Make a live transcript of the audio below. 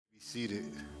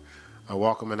Seated.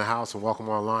 Welcome in the house and welcome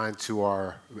online to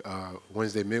our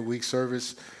Wednesday midweek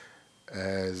service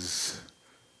as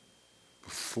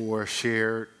before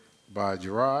shared by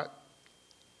Gerard.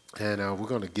 And we're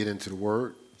going to get into the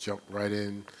word, jump right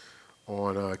in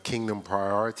on kingdom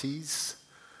priorities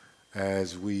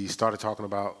as we started talking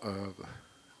about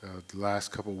the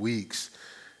last couple of weeks.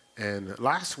 And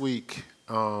last week,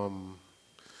 try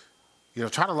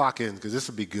to lock in because this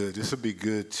will be good. This will be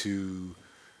good to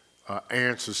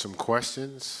answer some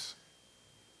questions.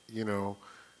 There's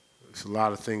a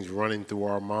lot of things running through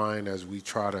our mind as we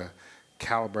try to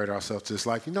calibrate ourselves to this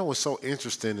life. What's so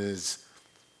interesting is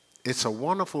it's a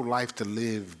wonderful life to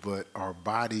live, but our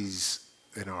bodies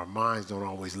and our minds don't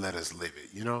always let us live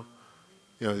it,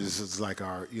 This is like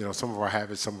our, some of our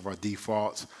habits, some of our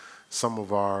defaults, some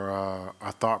of our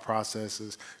thought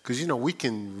processes. Because, we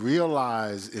can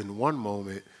realize in one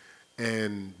moment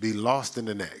and be lost in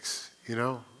the next,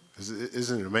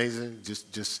 Isn't it amazing?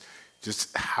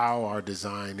 Just how our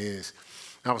design is.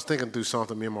 I was thinking through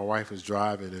something. Me and my wife was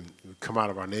driving, and we come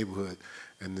out of our neighborhood,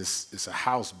 and it's a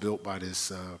house built by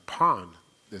this pond.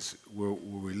 That's where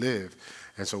we live.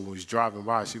 And so when we was driving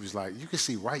by, she was like, "You can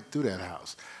see right through that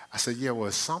house." I said, "Yeah, well,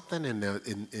 it's something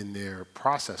in their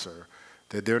processor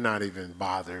that they're not even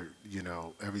bothered.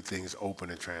 Everything's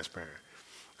open and transparent."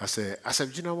 I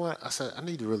said, "You know what?" I said, "I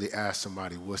need to really ask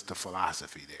somebody what's the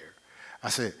philosophy there." I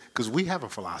said, because we have a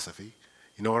philosophy.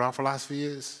 You know what our philosophy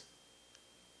is?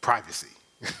 Privacy.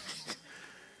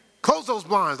 Close those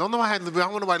blinds. I don't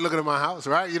want nobody looking at my house,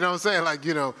 right? You know what I'm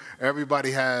saying?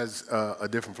 Everybody has a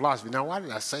different philosophy. Now, why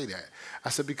did I say that? I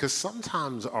said, because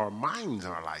sometimes our minds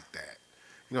are like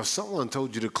that. Someone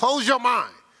told you to close your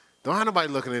mind. Don't have nobody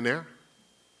looking in there,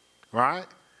 right?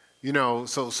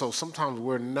 So sometimes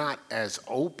we're not as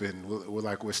open.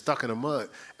 We're stuck in the mud,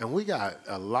 and we got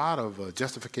a lot of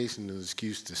justification and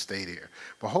excuse to stay there.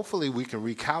 But hopefully we can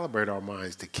recalibrate our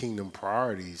minds to kingdom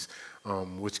priorities,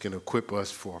 which can equip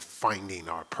us for finding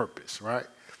our purpose, right?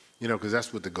 Because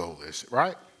that's what the goal is,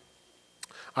 right?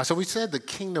 So we said the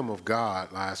kingdom of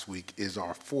God last week is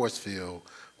our force field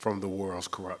from the world's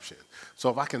corruption. So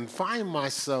if I can find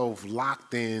myself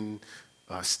locked in,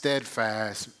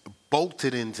 steadfast,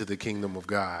 bolted into the kingdom of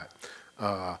God,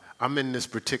 I'm in this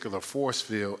particular force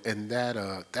field, and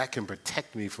that can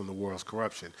protect me from the world's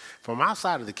corruption. From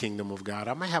outside of the kingdom of God,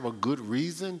 I may have a good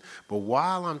reason, but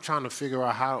while I'm trying to figure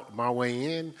out how my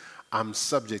way in, I'm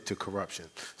subject to corruption.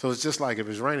 So it's just like if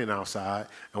it's raining outside,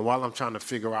 and while I'm trying to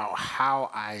figure out how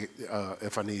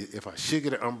if I should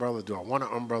get an umbrella, do I want an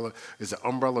umbrella? Is the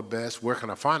umbrella best? Where can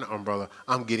I find an umbrella?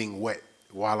 I'm getting wet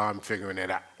while I'm figuring it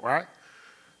out, right?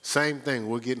 Same thing,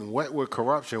 we're getting wet with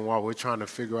corruption while we're trying to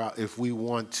figure out if we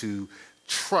want to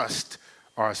trust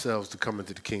ourselves to come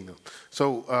into the kingdom.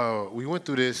 So we went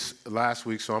through this last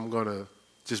week, so I'm going to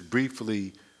just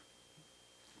briefly,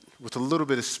 with a little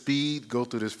bit of speed, go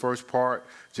through this first part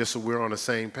just so we're on the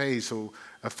same page. So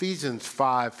Ephesians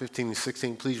 5:15 and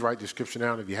 16, please write the scripture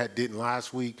down. If you didn't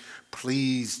last week,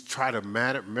 please try to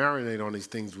marinate on these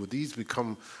things. Will these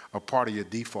become a part of your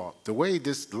default? The way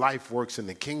this life works in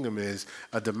the kingdom is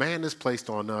a demand is placed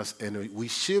on us, and we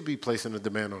should be placing a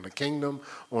demand on the kingdom,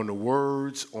 on the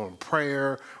words, on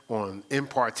prayer, on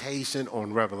impartation,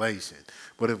 on revelation.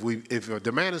 But if a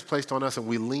demand is placed on us and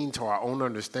we lean to our own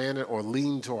understanding or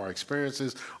lean to our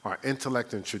experiences, our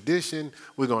intellect and tradition,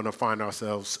 we're going to find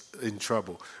ourselves in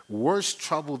trouble. Worse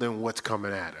trouble than what's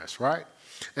coming at us, right?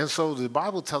 And so the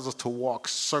Bible tells us to walk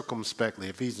circumspectly,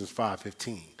 Ephesians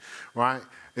 5:15, right?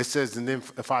 It says, and then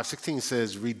 5:16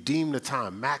 says, redeem the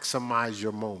time, maximize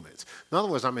your moments. In other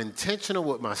words, I'm intentional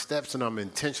with my steps and I'm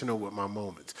intentional with my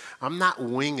moments. I'm not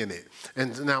winging it.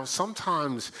 And now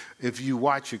sometimes if you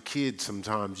watch your kids,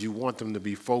 sometimes you want them to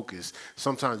be focused.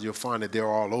 Sometimes you'll find that they're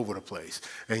all over the place.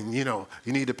 And you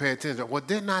need to pay attention. Well,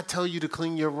 didn't I tell you to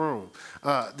clean your room?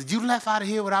 Did you left out of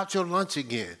here without your lunch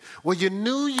again? Well, you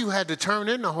knew you had to turn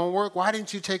in the homework. Why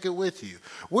didn't you take it with you?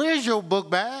 Where's your book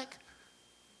bag?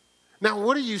 Now,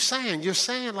 what are you saying? You're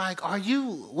saying, what are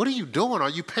you doing? Are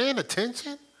you paying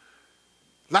attention?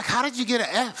 How did you get an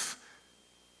F?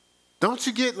 Don't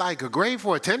you get a grade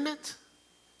for attendance?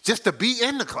 Just to be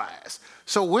in the class.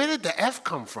 So where did the F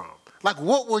come from?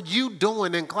 What were you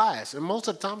doing in class? And most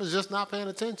of the time, it's just not paying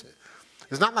attention.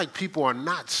 It's not like people are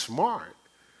not smart.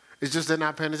 It's just they're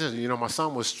not paying attention. My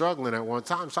son was struggling at one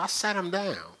time, so I sat him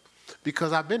down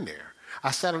because I've been there.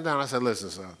 I sat him down. I said, listen,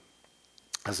 son.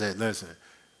 I said, listen.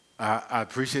 I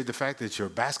appreciate the fact that your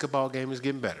basketball game is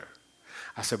getting better.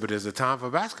 I said, but there's a time for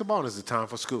basketball and there's a time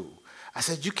for school. I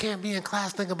said, you can't be in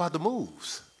class thinking about the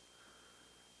moves.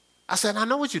 I said, I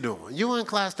know what you're doing. You're in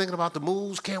class thinking about the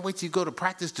moves. Can't wait till you go to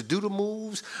practice to do the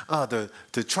moves, to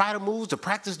try the moves, to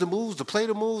practice the moves, to play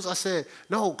the moves. I said,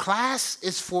 no, class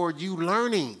is for you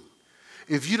learning.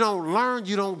 If you don't learn,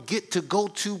 you don't get to go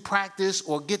to practice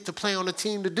or get to play on the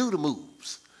team to do the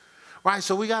moves. Right?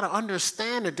 So we got to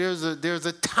understand that there's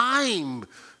a time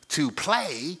to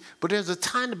play, but there's a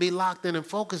time to be locked in and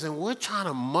focused, and we're trying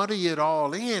to muddy it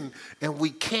all in, and we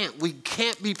can't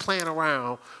be playing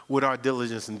around with our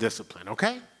diligence and discipline,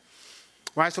 okay?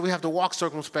 Right, so we have to walk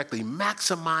circumspectly,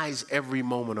 maximize every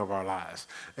moment of our lives,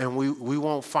 and we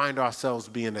won't find ourselves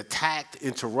being attacked,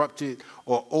 interrupted,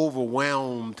 or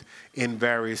overwhelmed in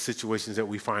various situations that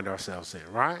we find ourselves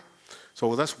in, right? So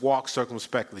let's walk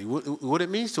circumspectly. What it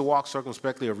means to walk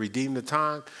circumspectly or redeem the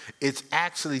time, it's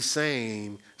actually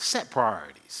saying set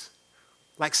priorities.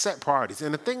 Like set priorities.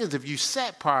 And the thing is, if you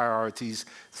set priorities,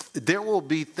 there will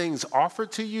be things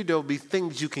offered to you. There will be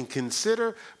things you can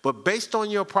consider. But based on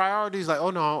your priorities, like,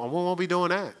 oh, no, we won't be doing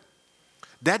that.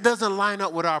 That doesn't line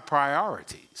up with our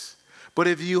priorities. But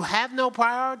if you have no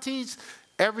priorities,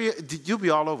 you'll be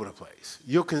all over the place.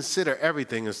 You'll consider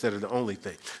everything instead of the only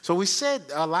thing. So we said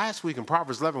last week in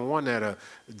Proverbs 11:1 that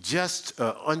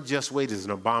unjust weight is an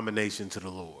abomination to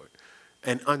the Lord.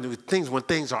 And when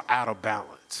things are out of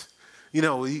balance. You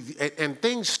know, and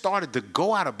things started to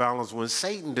go out of balance when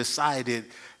Satan decided,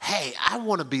 hey, I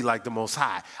want to be like the Most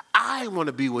High. I want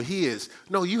to be what he is.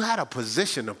 No, you had a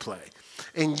position to play.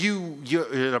 And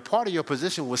a part of your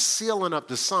position was sealing up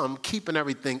the sum, keeping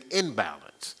everything in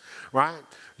balance. Right?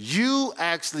 You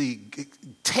actually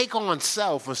take on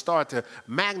self and start to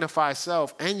magnify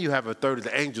self, and you have a third of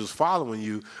the angels following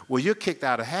you. Well, you're kicked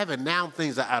out of heaven. Now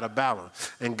things are out of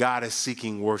balance, and God is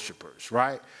seeking worshipers,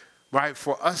 right? Right?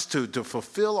 For us to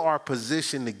fulfill our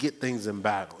position to get things in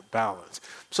balance.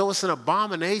 So it's an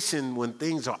abomination when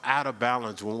things are out of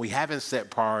balance, when we haven't set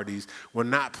priorities, we're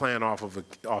not playing off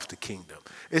the kingdom.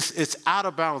 It's out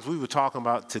of balance. We were talking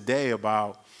about today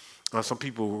about some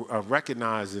people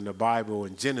recognize in the Bible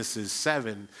in Genesis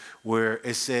 7 where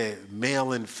it said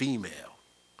male and female.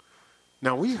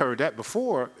 Now, we heard that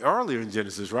before, earlier in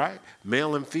Genesis, right?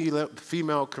 Male and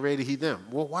female created he them.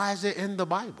 Well, why is it in the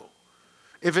Bible?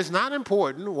 If it's not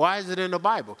important, why is it in the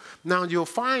Bible? Now, you'll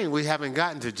find we haven't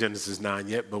gotten to Genesis 9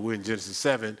 yet, but we're in Genesis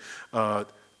 7.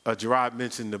 Gerard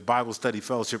mentioned the Bible study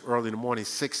fellowship early in the morning,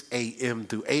 6 a.m.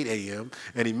 to 8 a.m.,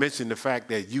 and he mentioned the fact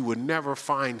that you would never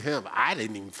find him. I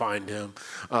didn't even find him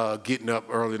getting up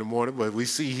early in the morning, but we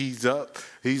see he's up,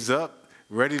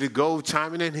 ready to go,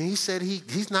 chiming in, and he said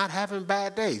he's not having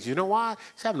bad days. You know why?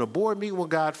 He's having a board meeting with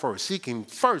God first, seeking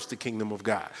first the kingdom of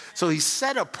God. So he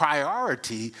set a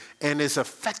priority, and it's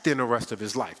affecting the rest of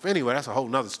his life. Anyway, that's a whole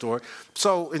nother story.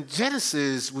 So in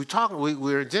Genesis,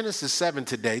 we're in Genesis 7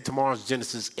 today. Tomorrow's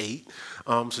Genesis 8,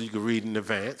 so you can read in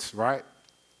advance, right?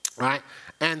 Right?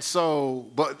 And so,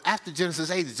 but after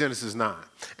Genesis 8 is Genesis 9.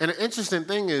 And the interesting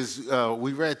thing is,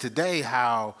 we read today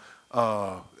how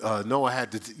Noah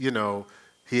had to,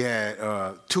 he had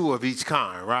two of each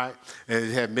kind, right? And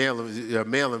he had male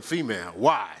and female.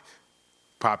 Why?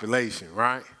 Population,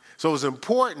 right? So it was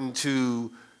important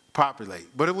to populate.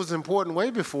 But it was important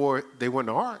way before they went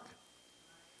to ark.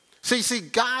 See,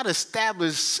 God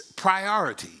established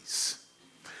priorities.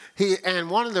 And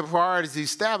one of the priorities he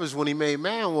established when he made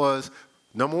man was,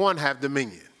 number one, have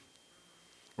dominion,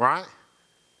 right?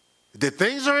 The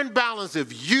things are in balance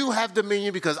if you have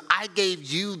dominion because I gave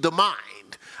you the mind.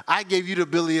 I gave you the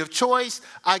ability of choice.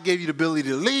 I gave you the ability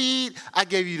to lead. I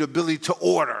gave you the ability to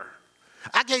order.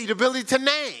 I gave you the ability to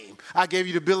name. I gave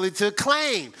you the ability to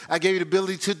claim. I gave you the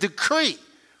ability to decree.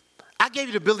 I gave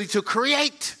you the ability to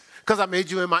create because I made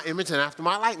you in my image and after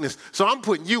my likeness. So I'm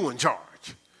putting you in charge.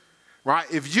 Right?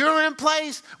 If you're in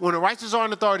place, when the righteous are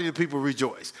in authority, the people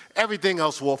rejoice. Everything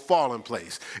else will fall in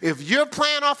place. If you're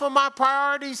playing off of my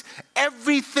priorities,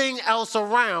 everything else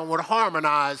around would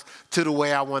harmonize to the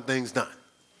way I want things done.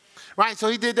 Right? So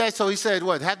he did that. So he said,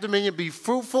 what? Have dominion, be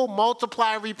fruitful,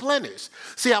 multiply, replenish.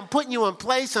 See, I'm putting you in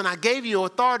place and I gave you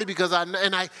authority because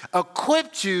I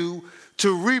equipped you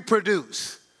to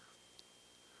reproduce.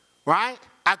 Right?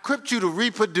 I equipped you to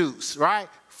reproduce. Right?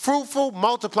 Fruitful,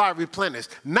 multiply, replenish.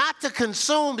 Not to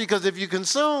consume, because if you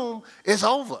consume, it's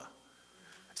over.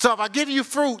 So if I give you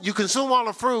fruit, you consume all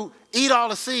the fruit, eat all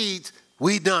the seeds,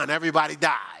 we done. Everybody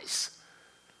dies.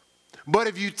 But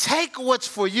if you take what's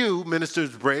for you,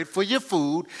 minister's bread, for your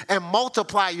food, and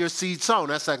multiply your seed sown,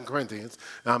 that's 2 Corinthians.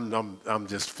 I'm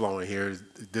just flowing here.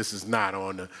 This is not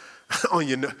on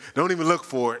your, don't even look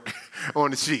for it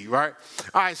on the sheet, right?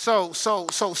 All right, so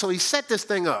he set this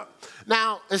thing up.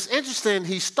 Now, it's interesting,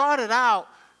 he started out,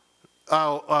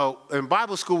 in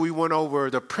Bible school, we went over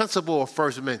the principle of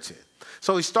first mention.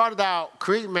 So he started out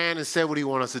creating man and said what he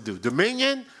wanted us to do.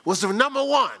 Dominion was the number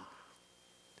one.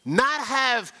 Not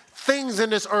have things in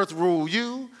this earth rule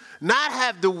you. Not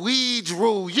have the weeds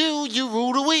rule you. You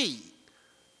rule the weed.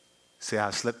 See how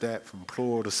I slipped that from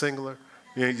plural to singular?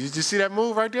 Yeah, did you see that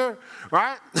move right there?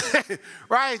 Right?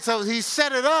 Right? So he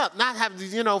set it up, not have,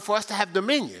 for us to have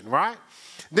dominion, right?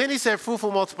 Then he said,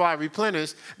 fruitful, multiply,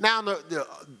 replenish. Now the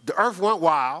earth went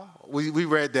wild. We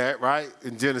read that, right,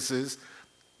 in Genesis,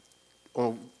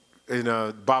 in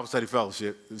Bible Study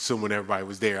Fellowship, assuming everybody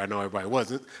was there. I know everybody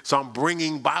wasn't. So I'm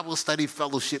bringing Bible Study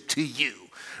Fellowship to you,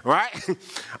 right? All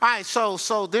right,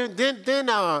 so then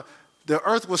the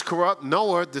earth was corrupt.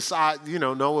 Noah decided,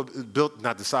 Noah built,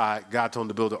 not decide, God told him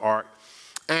to build an ark.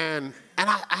 And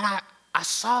I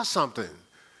saw something.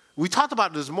 We talked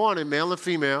about it this morning, male and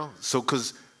female. So,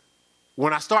 because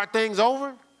when I start things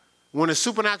over, when it's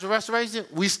supernatural restoration,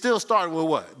 we still start with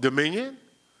what? Dominion,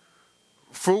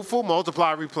 fruitful,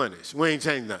 multiply, replenish. We ain't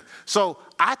changed nothing. So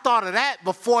I thought of that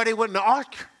before they went in the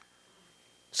ark.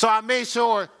 So I made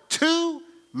sure 2,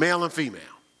 male and female,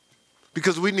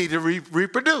 because we need to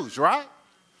reproduce, right?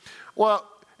 Well,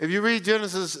 if you read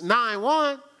Genesis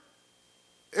 9:1,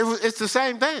 it's the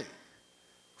same thing.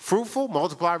 Fruitful,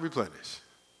 multiply, replenish.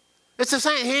 It's the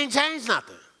same. He ain't changed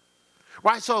nothing.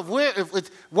 Right? So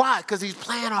why? Because he's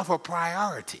playing off a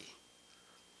priority.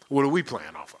 What are we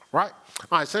playing off of? Right?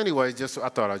 All right, so anyway, I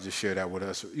thought I'd just share that with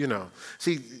us.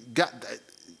 See, God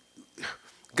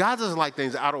doesn't like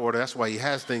things out of order. That's why he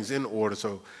has things in order.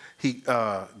 So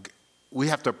we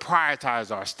have to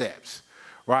prioritize our steps,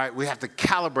 right? We have to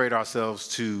calibrate ourselves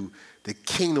to the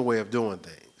kingdom way of doing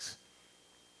things.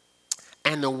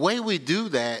 And the way we do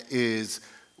that is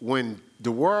when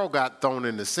the world got thrown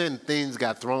into sin, things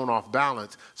got thrown off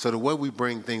balance. So the way we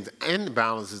bring things in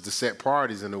balance is to set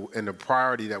priorities. And the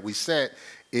priority that we set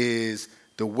is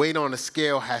the weight on the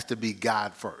scale has to be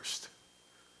God first.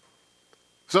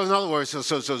 So in other words,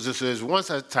 so there's one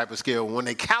type of scale. When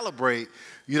they calibrate,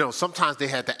 sometimes they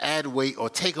have to add weight or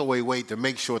take away weight to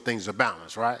make sure things are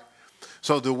balanced, right?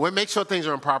 So to make sure things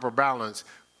are in proper balance,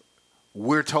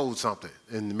 we're told something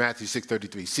in Matthew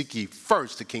 6:33, seek ye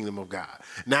first the kingdom of God.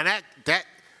 Now that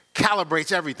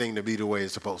calibrates everything to be the way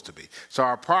it's supposed to be. So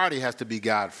our priority has to be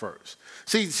God first.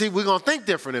 See, we're going to think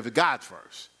different if it's God's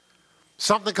first.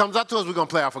 Something comes up to us, we're going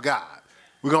to play off of God.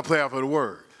 We're going to play off of the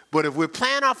word. But if we're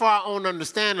playing off our own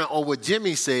understanding or what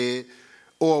Jimmy said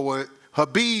or what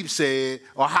Habib said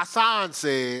or Hassan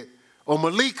said or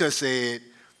Malika said,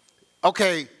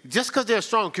 okay, just because they're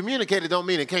strong communicator don't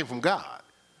mean it came from God.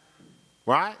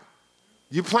 Right?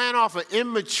 You're playing off of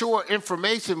immature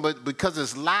information, but because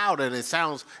it's loud and it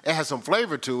has some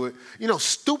flavor to it,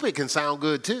 stupid can sound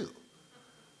good too.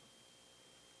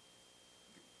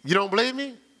 You don't believe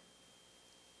me?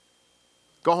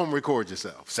 Go home and record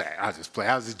yourself. Say, I just play.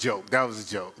 That was a joke. That was a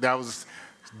joke. That was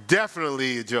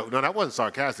definitely a joke. No, that wasn't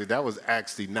sarcastic. That was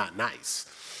actually not nice.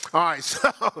 All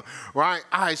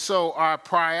right, so our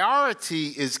priority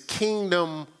is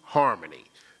kingdom harmony.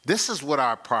 This is what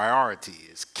our priority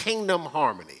is, kingdom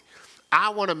harmony. I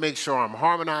want to make sure I'm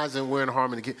harmonizing, we're in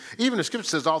harmony. Even the scripture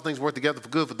says all things work together for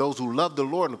good for those who love the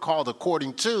Lord and are called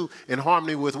according to, in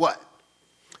harmony with what?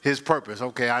 His purpose.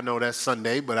 Okay, I know that's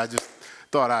Sunday, but I just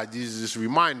thought I'd just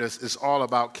remind us it's all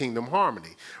about kingdom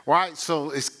harmony, right?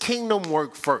 So it's kingdom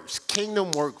work first,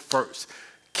 kingdom work first,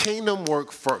 kingdom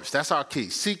work first. That's our key.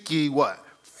 Seek ye what?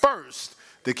 First,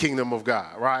 the kingdom of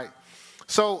God, right?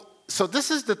 So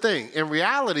this is the thing. In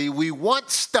reality, we want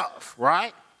stuff,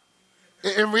 right?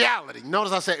 In reality.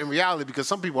 Notice I said in reality because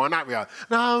some people are not reality.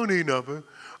 No, I don't need nothing.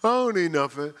 I don't need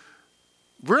nothing.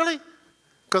 Really?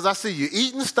 Because I see you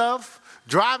eating stuff,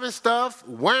 driving stuff,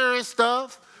 wearing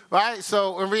stuff, right?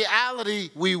 So in reality,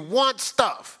 we want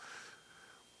stuff,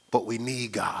 but we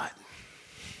need God.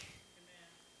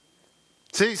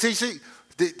 Amen. See.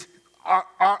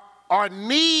 Our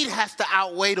need has to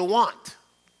outweigh the want.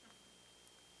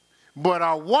 But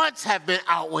our wants have been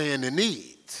outweighing the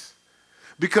needs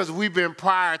because we've been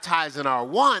prioritizing our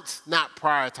wants, not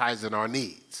prioritizing our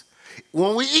needs.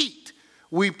 When we eat,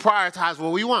 we prioritize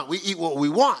what we want. We eat what we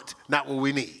want, not what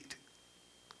we need.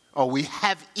 Or we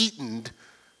have eaten,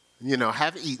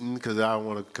 because I don't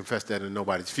want to confess that in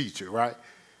nobody's future, right?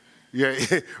 Yeah,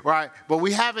 right. But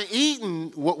we haven't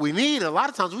eaten what we need. A lot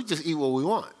of times we just eat what we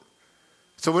want.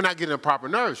 So we're not getting the proper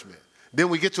nourishment. Then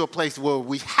we get to a place where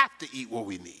we have to eat what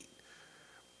we need.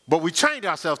 But we trained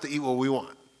ourselves to eat what we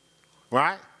want,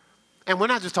 right? And we're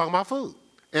not just talking about food.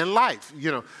 In life,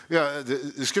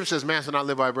 the scripture says, man shall not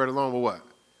live by bread alone, but what?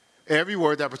 Every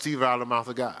word that proceeds out of the mouth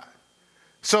of God.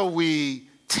 So we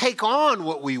take on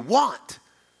what we want,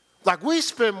 Like we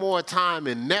spend more time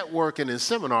in networking and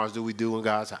seminars than we do in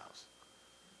God's house.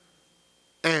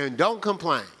 And don't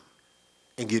complain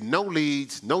and get no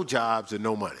leads, no jobs, and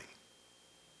no money.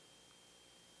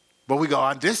 But we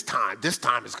go, this time is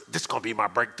going to be my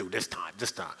breakthrough this time.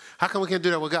 How come we can't do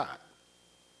that with God?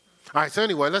 All right, so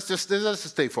anyway, let's just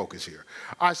stay focused here.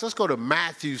 All right, so let's go to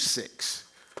Matthew 6.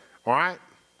 All right?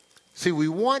 See, we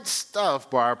want stuff,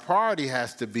 but our priority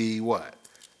has to be what?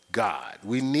 God.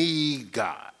 We need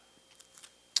God.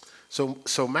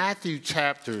 So Matthew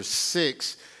chapter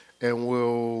 6, and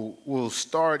we'll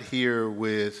start here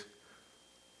with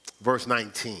verse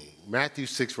 19. Matthew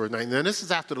 6, verse 19. Now, this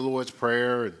is after the Lord's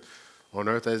Prayer, and on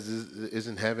earth as is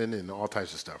in heaven, and all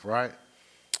types of stuff, right?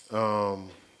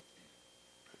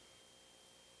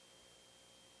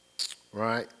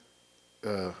 Right?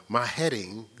 My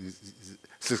heading,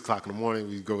 6 o'clock in the morning,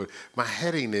 we go with, my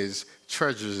heading is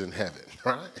treasures in heaven,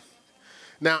 right?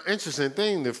 Now, interesting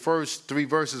thing, the first 3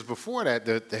 verses before that,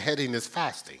 the heading is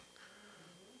fasting.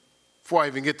 Before I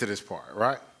even get to this part,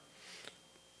 right?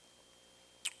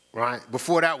 Right?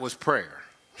 Before that was prayer.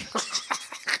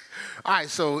 All right,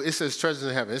 so it says treasures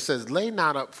in heaven. It says, lay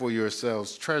not up for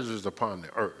yourselves treasures upon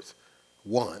the earth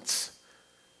once,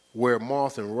 where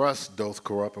moth and rust doth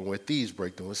corrupt and where thieves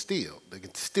break through and steal. They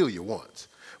can steal your wants.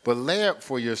 But lay up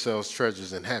for yourselves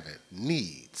treasures in heaven,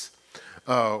 needs,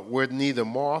 where neither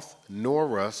moth nor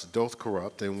rust doth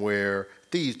corrupt and where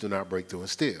thieves do not break through and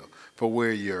steal. For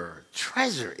where your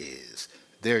treasure is,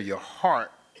 there your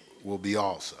heart will be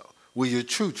also, where your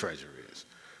true treasure is,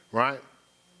 right?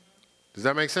 Does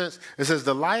that make sense? It says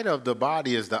the light of the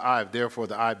body is the eye, therefore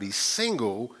the eye be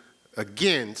single,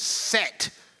 again,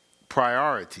 set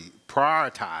prioritized,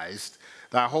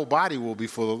 thy whole body will be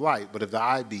full of light. But if the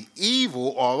eye be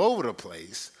evil all over the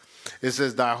place, it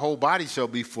says thy whole body shall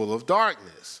be full of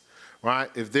darkness, right?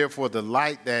 If therefore the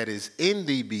light that is in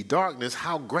thee be darkness,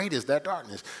 how great is that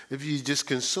darkness? If you just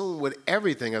consume with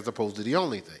everything as opposed to the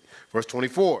only thing. Verse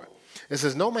 24, it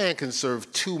says no man can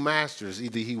serve 2 masters.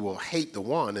 Either he will hate the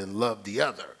one and love the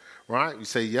other. Right? You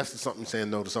say yes to something, saying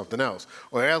no to something else.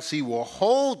 Or else he will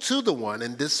hold to the one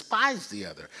and despise the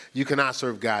other. You cannot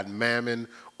serve God, mammon,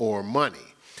 or money.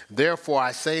 Therefore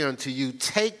I say unto you,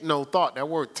 take no thought. That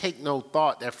word take no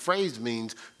thought, that phrase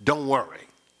means don't worry.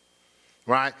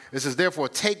 Right? It says, therefore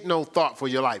take no thought for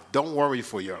your life. Don't worry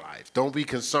for your life. Don't be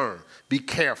concerned. Be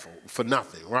careful for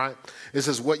nothing. Right? It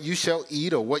says what you shall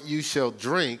eat or what you shall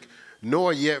drink,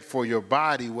 nor yet for your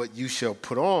body what you shall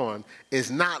put on. Is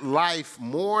not life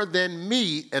more than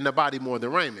meat, and the body more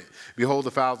than raiment? Behold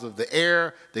the fowls of the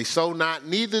air, they sow not,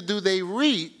 neither do they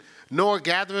reap, nor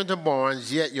gather into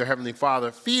barns, yet your heavenly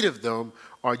Father feedeth them.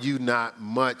 Are you not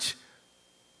much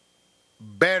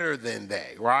better than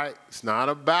they? Right? It's not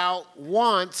about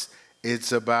wants,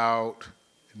 it's about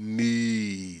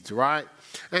needs, right?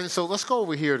 And so let's go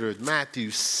over here to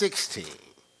Matthew 16.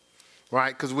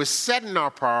 Right? Because we're setting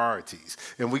our priorities.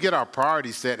 And we get our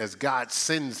priorities set as God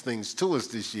sends things to us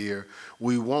this year,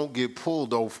 we won't get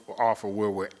pulled off of where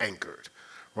we're anchored.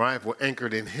 Right? If we're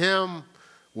anchored in Him,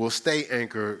 we'll stay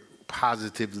anchored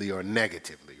positively or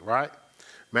negatively. Right?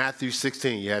 Matthew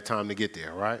 16, you had time to get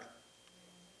there, right?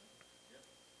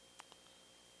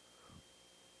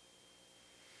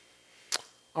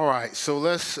 All right, so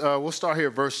we'll start here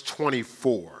at verse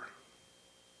 24.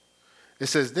 It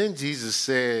says, then Jesus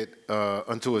said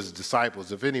unto his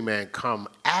disciples, if any man come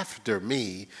after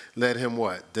me, let him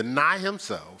what? Deny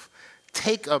himself,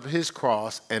 take up his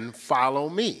cross, and follow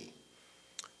me.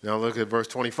 Now look at verse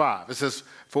 25. It says,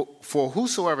 for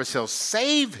whosoever shall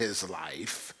save his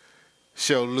life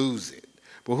shall lose it.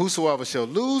 But whosoever shall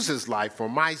lose his life for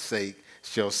my sake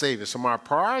shall save it. So my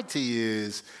priority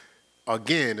is,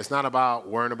 again, it's not about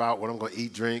worrying about what I'm going to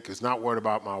eat, drink. It's not worried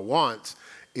about my wants.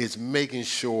 It's making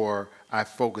sure I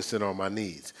focus in on my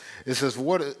needs. It says,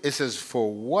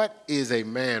 for what is a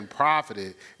man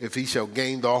profited if he shall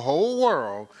gain the whole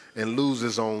world and lose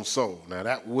his own soul? Now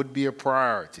that would be a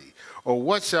priority. Or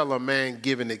what shall a man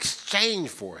give in exchange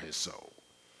for his soul?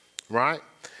 Right?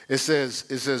 It says,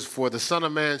 for the Son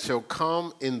of Man shall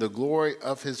come in the glory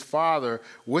of his Father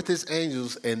with his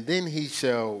angels, and then he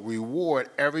shall reward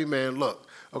every man, look,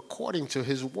 according to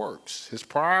his works, his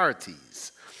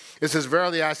priorities. It says,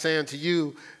 verily I say unto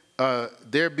you,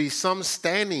 there be some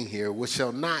standing here which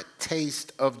shall not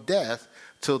taste of death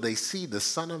till they see the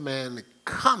Son of Man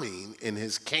coming in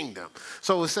his kingdom.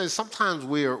 So it says sometimes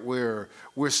we're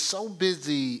so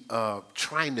busy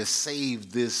trying to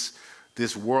save this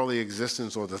worldly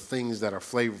existence or the things that are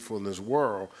flavorful in this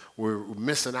world, we're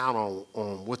missing out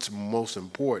on what's most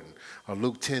important.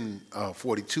 Luke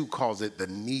 10:42 calls it the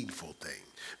needful thing.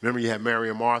 Remember you had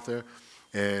Mary and Martha,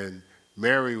 and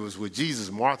Mary was with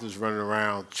Jesus. Martha's running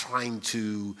around trying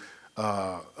to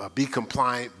be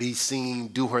compliant, be seen,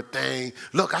 do her thing.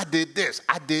 Look, I did this,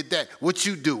 I did that. What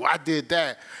you do? I did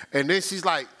that. And then she's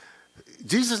like,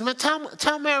 Jesus, man,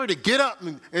 tell Mary to get up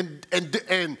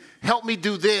and help me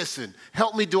do this and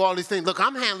help me do all these things. Look,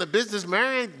 I'm handling business.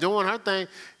 Mary ain't doing her thing.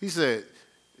 He said,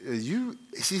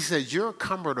 she said, you're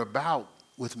cumbered about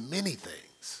with many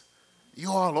things.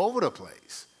 You're all over the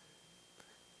place.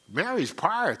 Mary's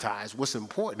prioritized what's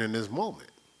important in this moment.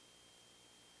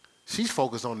 She's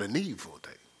focused on the needful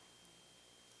thing.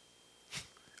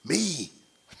 Me.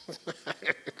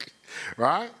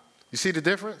 Right? You see the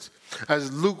difference?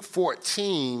 As Luke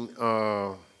 14,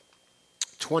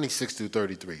 26 through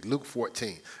 33. Luke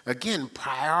 14. Again,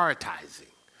 prioritizing.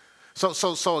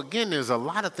 So again, there's a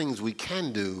lot of things we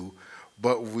can do,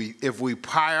 but if we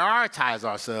prioritize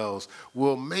ourselves,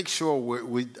 we'll make sure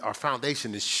our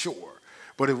foundation is sure.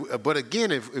 But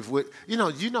again, if we, you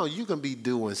can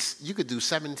you could do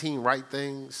 17 right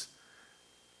things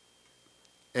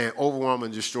and overwhelm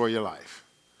and destroy your life,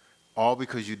 all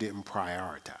because you didn't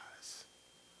prioritize,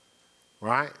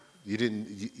 right? You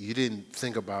didn't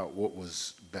think about what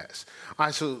was best. All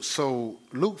right, so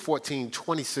Luke 14,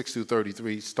 26 through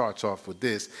 33 starts off with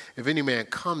this. If any man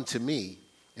come to me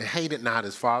and hated not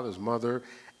his father, his mother,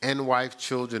 and wife,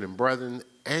 children, and brethren,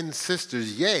 and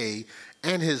sisters, yea,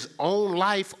 and his own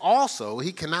life also,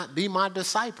 he cannot be my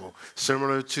disciple.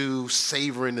 Similar to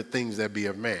savoring the things that be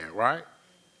of man, right?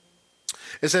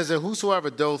 It says that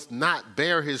whosoever doth not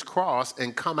bear his cross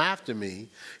and come after me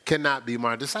cannot be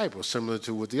my disciple, similar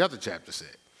to what the other chapter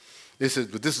said. It says,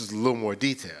 but this is a little more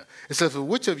detail. It says, for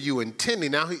which of you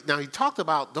intending, now he talked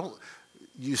about,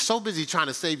 you're so busy trying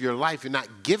to save your life, you're not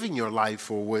giving your life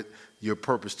for what your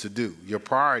purpose to do. Your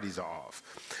priorities are off.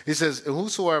 He says,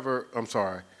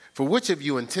 for which of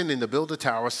you intending to build a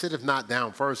tower sitteth not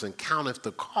down first and counteth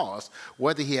the cost,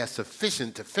 whether he has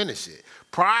sufficient to finish it?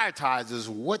 Prioritizes,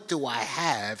 what do I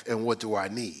have and what do I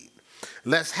need?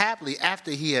 Lest haply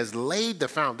after he has laid the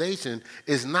foundation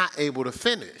is not able to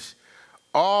finish.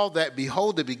 All that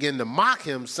behold it begin to mock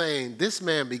him, saying, this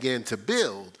man began to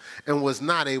build and was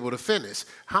not able to finish.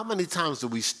 How many times do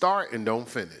we start and don't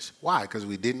finish? Why? Because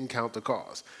we didn't count the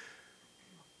cost.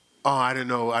 Oh, I didn't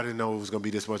know it was going to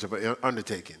be this much of an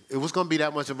undertaking. It was going to be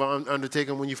that much of an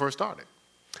undertaking when you first started.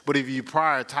 But if you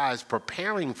prioritize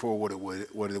preparing for what it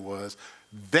was,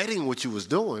 vetting what you was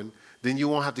doing, then you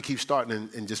won't have to keep starting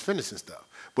and just finishing stuff.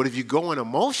 But if you go in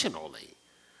emotionally,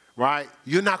 right,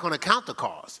 you're not going to count the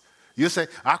cost. You'll say,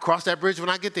 I'll cross that bridge when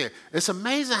I get there. It's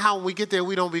amazing how when we get there,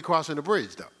 we don't be crossing the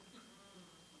bridge, though.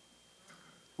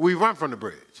 We run from the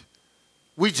bridge.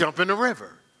 We jump in the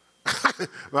river,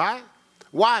 right?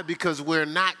 Why? Because we're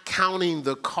not counting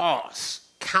the cost.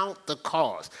 Count the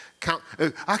cost.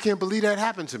 I can't believe that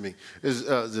happened to me. It's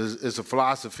a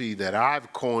philosophy that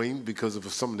I've coined because of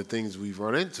some of the things we've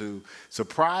run into.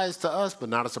 Surprise to us, but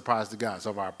not a surprise to God.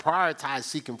 So if I prioritize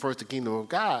seeking first the kingdom of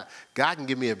God, God can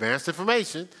give me advanced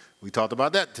information. We talked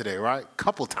about that today, right? A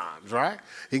couple times, right?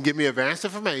 He can give me advanced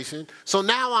information. So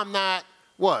now I'm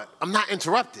not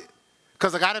interrupted.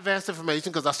 Because I got advanced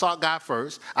information, because I sought God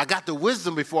first. I got the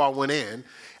wisdom before I went in.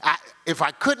 If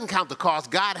I couldn't count the cost,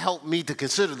 God helped me to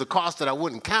consider the cost that I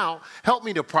wouldn't count, helped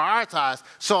me to prioritize,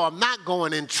 so I'm not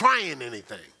going in trying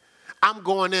anything. I'm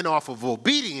going in off of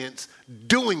obedience,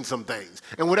 doing some things.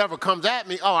 And whatever comes at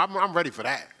me, I'm ready for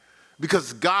that.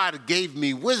 Because God gave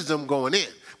me wisdom going in.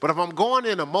 But if I'm going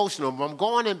in emotional, if I'm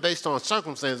going in based on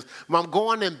circumstances, if I'm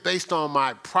going in based on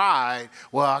my pride,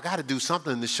 well, I got to do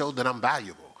something to show that I'm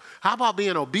valuable. How about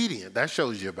being obedient? That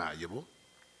shows you're valuable.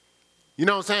 You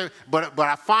know what I'm saying? But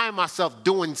I find myself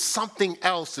doing something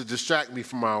else to distract me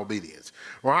from my obedience,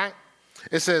 right?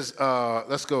 It says,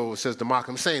 let's go, it says to mock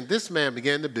him, saying, this man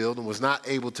began to build and was not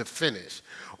able to finish.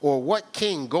 Or what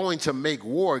king going to make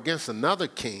war against another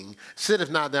king sitteth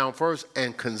not down first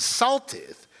and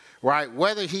consulteth, right,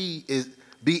 whether he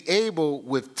be able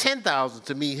with 10,000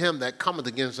 to meet him that cometh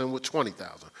against him with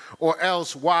 20,000. Or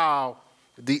else while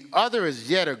the other is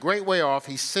yet a great way off,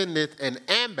 he sendeth an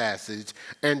ambassage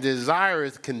and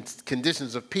desireth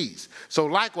conditions of peace. So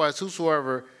likewise,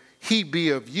 whosoever he be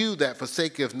of you that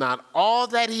forsaketh not all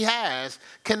that he has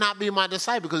cannot be my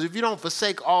disciple. Because if you don't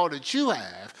forsake all that you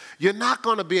have, you're not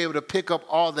going to be able to pick up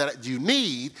all that you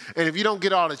need. And if you don't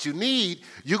get all that you need,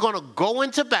 you're going to go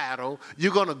into battle,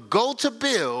 you're going to go to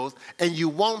build, and you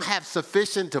won't have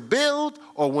sufficient to build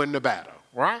or win the battle,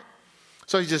 right?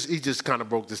 So he just kind of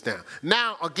broke this down.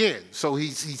 Now, again, so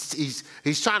he's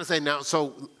trying to say now,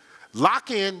 so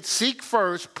lock in, seek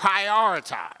first,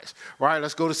 prioritize. Right?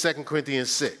 Let's go to 2 Corinthians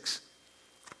 6.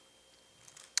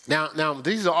 Now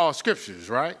these are all scriptures,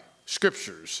 right?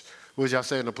 Scriptures. What did y'all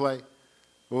say in the play?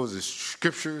 What was it?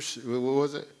 Scriptures? What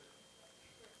was it?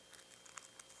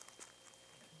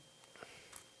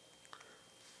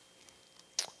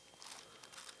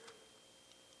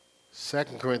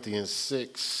 Second Corinthians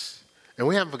 6. And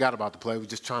we haven't forgot about the play. We're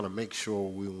just trying to make sure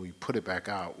when we put it back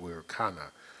out, we're kind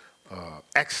of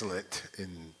excellent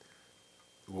in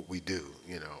what we do.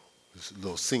 It's a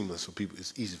little seamless for people.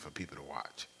 It's easy for people to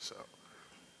watch. So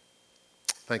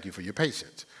thank you for your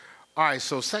patience. All right,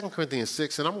 so 2 Corinthians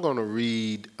 6, and I'm going to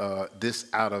read this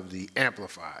out of the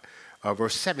Amplified,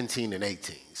 verse 17 and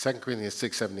 18. 2 Corinthians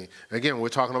 6, 17. Again, we're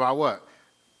talking about what?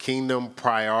 Kingdom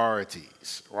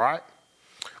priorities, right?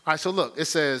 All right, so look, it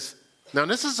says, now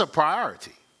this is a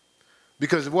priority.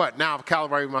 Because what? Now I've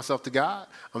calibrated myself to God.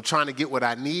 I'm trying to get what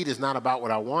I need. It's not about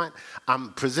what I want.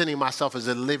 I'm presenting myself as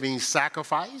a living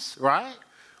sacrifice, right?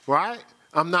 Right?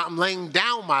 I'm laying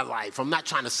down my life. I'm not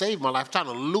trying to save my life. I'm trying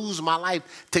to lose my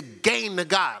life to gain the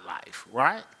God life,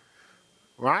 right?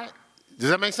 Right? Does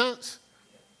that make sense?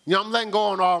 I'm letting go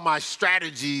on all my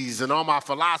strategies and all my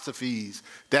philosophies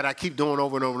that I keep doing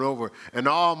over and over and over, and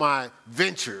all my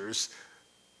ventures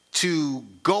to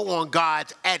go on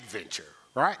God's adventure,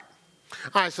 right?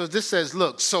 All right, so this says,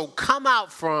 look, so come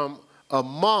out from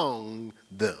among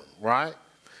them, right?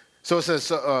 So it says,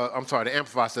 the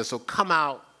Amplified says, so come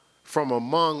out from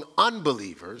among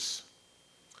unbelievers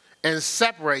and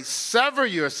sever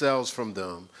yourselves from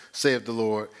them, saith the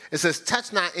Lord. It says,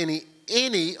 touch not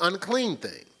any unclean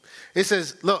thing. It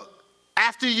says, look,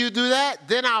 after you do that,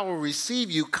 then I will receive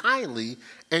you kindly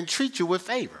and treat you with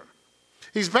favor.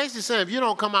 He's basically saying, if you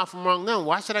don't come out from among them,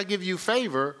 why should I give you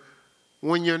favor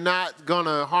when you're not going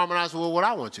to harmonize with what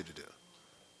I want you to do?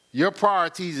 Your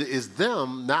priority is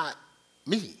them, not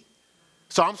me.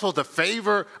 So I'm supposed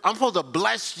to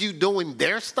bless you doing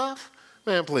their stuff?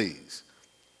 Man, please.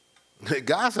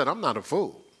 God said, I'm not a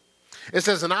fool. It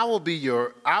says, and I will be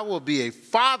a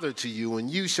father to you, and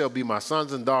you shall be my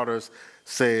sons and daughters,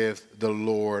 saith the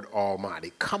Lord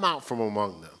Almighty. Come out from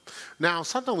among them. Now,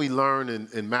 something we learned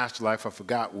in Master Life, I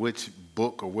forgot which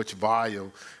book or which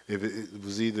volume, if it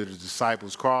was either the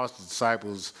Disciples' Cross, the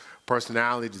Disciples'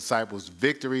 Personality, the Disciples'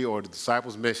 Victory, or the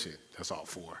Disciples' Mission. That's all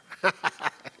four.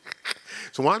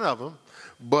 It's one of them.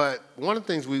 But one of the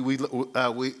things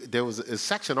there was a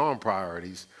section on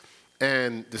priorities,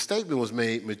 and the statement was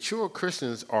made, mature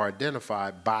Christians are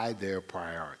identified by their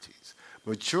priorities.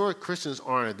 Mature Christians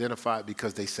aren't identified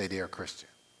because they say they're a Christian.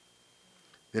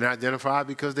 They're not identified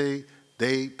because they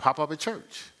pop up at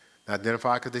church. They're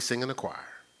identified because they sing in the choir.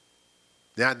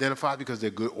 They're identified because they're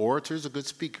good orators or good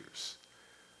speakers.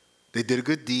 They did a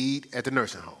good deed at the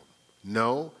nursing home.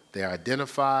 No, they're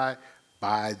identified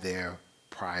by their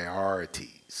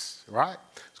priorities, right?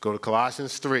 Let's go to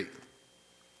Colossians 3.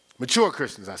 Mature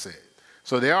Christians, I said.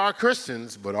 So there are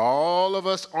Christians, but all of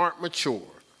us aren't mature.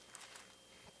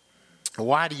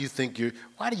 Why do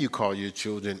you call your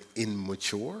children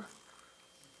immature?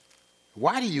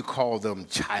 Why do you call them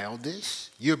childish?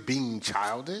 You're being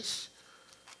childish.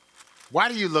 Why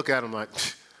do you look at them like,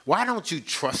 why don't you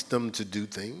trust them to do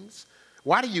things?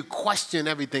 Why do you question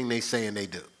everything they say and they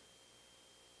do?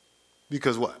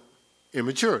 Because what?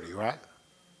 Immaturity, right?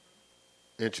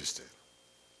 Interesting.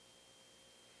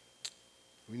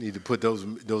 We need to put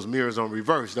those mirrors on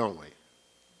reverse, don't we?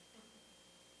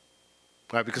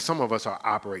 Right, because some of us are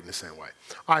operating the same way.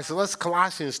 All right, so let's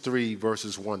Colossians 3,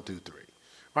 verses 1 through 3.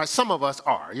 Right, some of us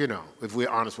are, if we're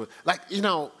honest with,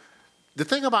 the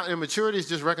thing about immaturity is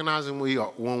just recognizing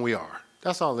when we are.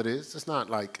 That's all it is. It's not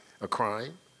like a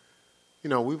crime.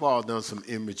 We've all done some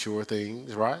immature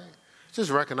things, right? Just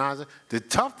recognizing. The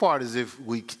tough part is if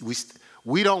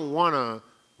we don't want to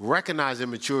recognize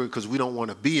immaturity because we don't want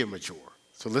to be immature.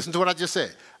 So listen to what I just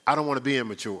said. I don't want to be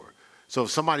immature. So if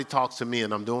somebody talks to me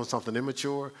and I'm doing something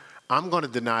immature, I'm going to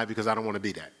deny because I don't want to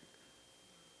be that.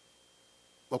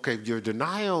 Okay, your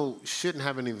denial shouldn't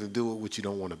have anything to do with what you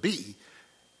don't want to be.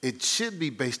 It should be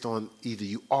based on either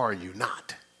you are or you're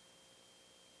not.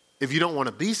 If you don't want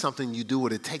to be something, you do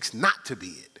what it takes not to be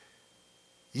it.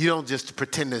 You don't just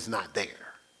pretend it's not there.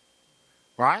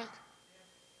 Right?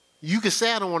 You can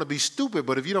say I don't want to be stupid,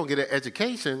 but if you don't get an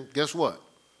education, guess what?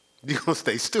 You're going to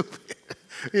stay stupid.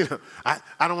 I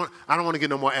don't want to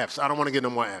get no more F's. I don't want to get no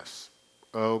more F's.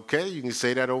 Okay, you can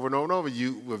say that over and over and over.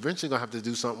 You eventually going to have to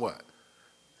do something what?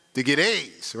 To get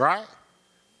A's, right?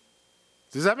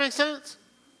 Does that make sense?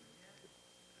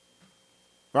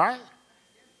 Right?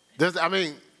 Do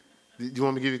you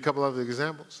want me to give you a couple other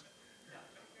examples?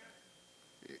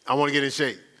 I want to get in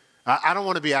shape. I don't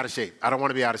want to be out of shape. I don't want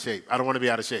to be out of shape. I don't want to be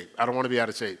out of shape. I don't want to be out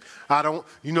of shape.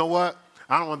 You know what?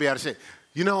 I don't want to be out of shape.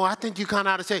 I think you're kind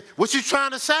of out of shape. What you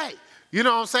trying to say? You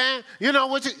know what I'm saying? You know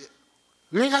what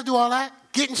you ain't got to do all that.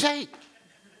 Get in shape.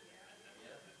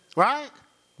 Right?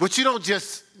 But you don't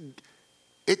just,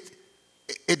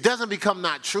 it doesn't become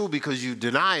not true because you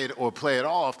deny it or play it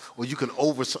off, or you can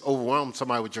overwhelm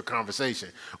somebody with your conversation,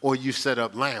 or you set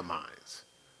up landmines.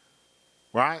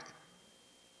 Right?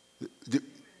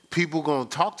 People going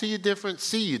to talk to you different,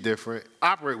 see you different,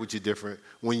 operate with you different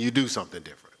when you do something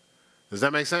different. Does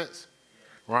that make sense?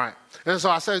 Right. And so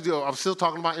I said, I'm still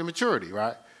talking about immaturity,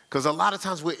 right? Because a lot of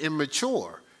times we're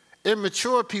immature.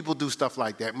 Immature people do stuff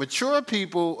like that. Mature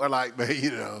people are like, man,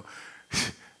 you know,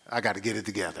 I got to get it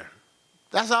together.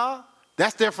 That's all.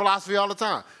 That's their philosophy all the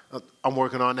time. I'm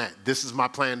working on that. This is my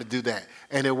plan to do that.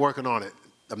 And they're working on it.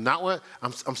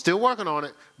 I'm still working on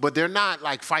it, but they're not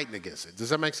like fighting against it. Does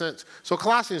that make sense? So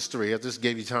Colossians 3, I just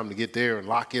gave you time to get there and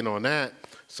lock in on that.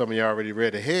 Some of you already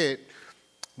read ahead.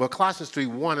 But Colossians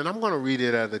 3:1, and I'm going to read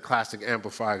it out of the Classic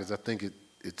Amplifier because I think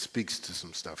it speaks to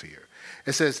some stuff here.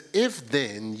 It says, if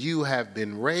then you have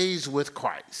been raised with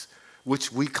Christ,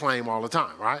 which we claim all the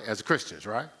time, right, as Christians,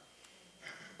 right?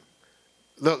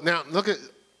 Look at,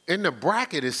 in the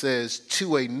bracket it says,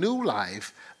 to a new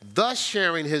life, thus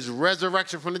sharing his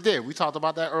resurrection from the dead. We talked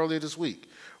about that earlier this week,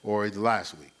 or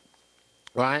last week,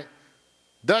 right?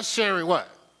 Thus sharing what?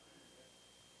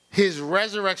 His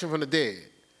resurrection from the dead.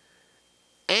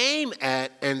 Aim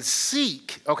at and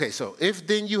seek. Okay, so if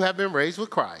then you have been raised with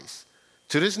Christ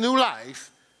to this new life,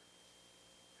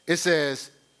 it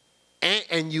says,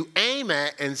 and you aim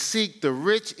at and seek the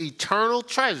rich eternal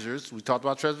treasures, we talked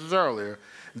about treasures earlier,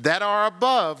 that are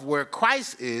above where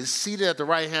Christ is, seated at the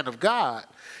right hand of God.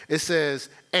 It says,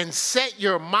 and set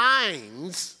your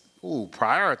minds,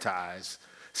 prioritize,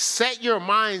 set your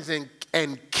minds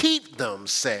and keep them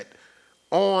set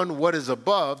on what is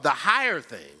above, the higher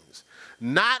things,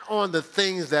 not on the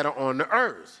things that are on the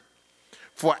earth.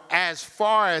 For as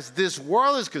far as this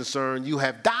world is concerned, you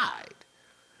have died,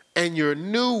 and your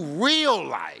new real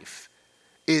life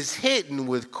is hidden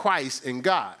with Christ in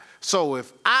God. So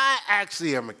if I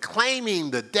actually am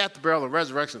claiming the death, burial, and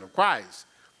resurrection of Christ,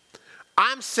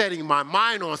 I'm setting my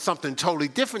mind on something totally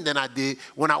different than I did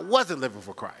when I wasn't living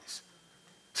for Christ.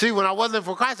 See, when I wasn't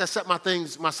living for Christ, I set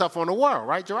myself on the world,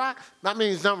 right, Gerard? That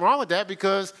means nothing wrong with that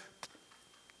because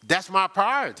that's my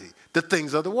priority, the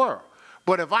things of the world.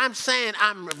 But if I'm saying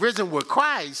I'm risen with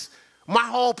Christ, my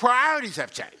whole priorities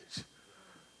have changed.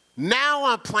 Now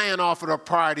I'm playing off of the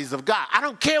priorities of God. I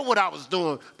don't care what I was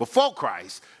doing before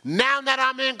Christ. Now that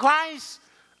I'm in Christ,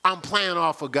 I'm playing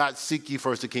off of God, seek ye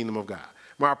first the kingdom of God.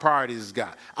 My priority is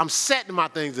God. I'm setting my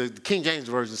things, the King James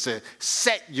Version says,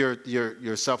 set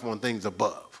yourself on things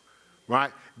above,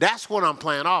 right? That's what I'm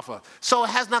playing off of. So it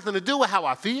has nothing to do with how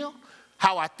I feel,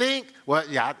 how I think. Well,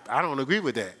 yeah, I don't agree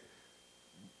with that.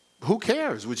 Who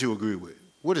cares what you agree with?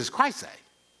 What does Christ say?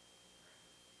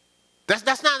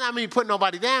 That's not, I mean, putting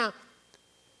nobody down.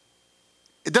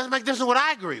 It doesn't make a difference what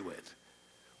I agree with.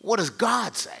 What does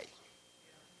God say?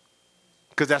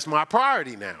 Because that's my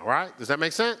priority now, right? Does that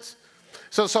make sense?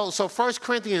 So 1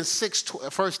 Timothy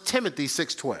 6:12. 1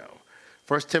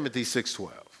 Timothy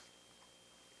 6:12.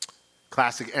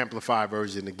 Classic Amplified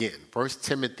Version again. 1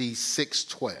 Timothy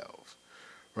 6:12.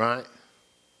 Right?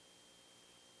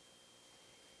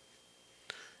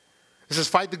 It says,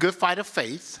 fight the good fight of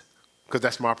faith, because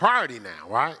that's my priority now,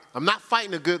 right? I'm not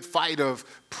fighting a good fight of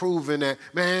proving that,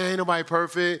 man, ain't nobody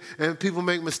perfect and people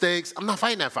make mistakes. I'm not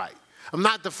fighting that fight. I'm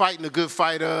not fighting a good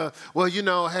fight of, well, you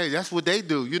know, hey, that's what they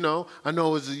do, you know. I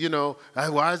know it's, you know,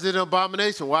 why is it an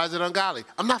abomination? Why is it ungodly?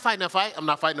 I'm not fighting that fight. I'm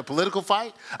not fighting a political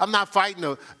fight. I'm not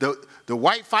fighting the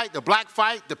white fight, the black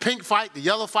fight, the pink fight, the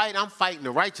yellow fight. I'm fighting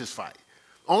the righteous fight.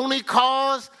 Only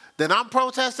cause that I'm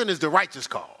protesting is the righteous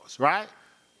cause, right?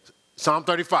 Psalm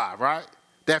 35, right?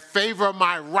 That favor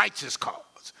my righteous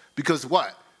cause. Because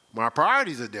what? My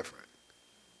priorities are different.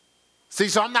 See,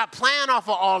 so I'm not playing off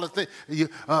of all the things.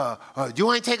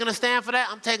 You ain't taking a stand for that?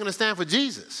 I'm taking a stand for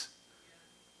Jesus.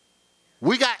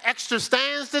 We got extra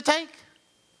stands to take?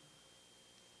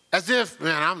 As if,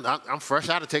 man, I'm fresh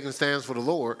out of taking stands for the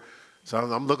Lord, so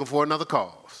I'm looking for another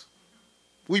cause.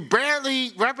 We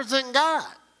barely represent God.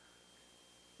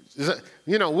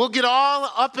 You know, we'll get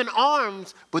all up in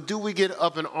arms, but do we get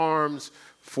up in arms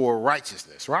for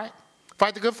righteousness, right?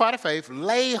 Fight the good fight of faith,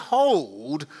 lay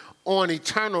hold on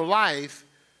eternal life,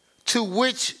 to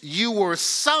which you were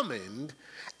summoned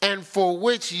and for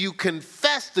which you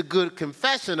confess the good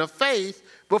confession of faith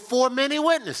before many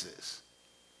witnesses.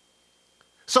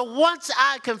 So once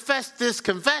I confess this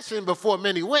confession before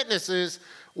many witnesses,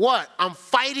 what? I'm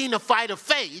fighting the fight of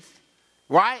faith,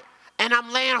 right? And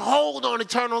I'm laying hold on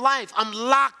eternal life. I'm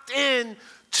locked in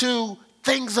to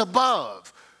things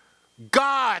above.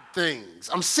 God things.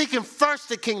 I'm seeking first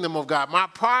the kingdom of God. My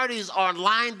priorities are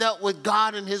lined up with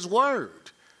God and his word.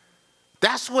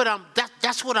 That's what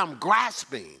I'm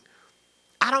grasping.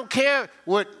 I don't care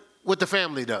what the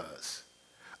family does.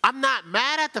 I'm not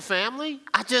mad at the family.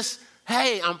 I'm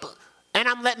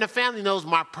letting the family know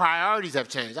my priorities have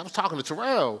changed. I was talking to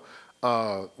Terrell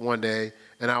one day,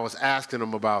 and I was asking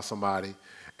him about somebody,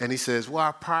 and he says, well,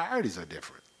 our priorities are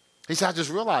different. He said, I just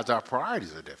realized our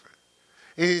priorities are different.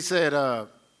 And he said,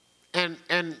 and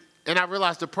I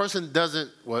realized the person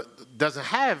doesn't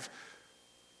have,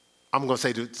 I'm going to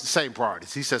say the same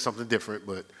priorities. He said something different,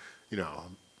 but,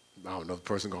 I don't know if the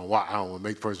person going, why? I don't want to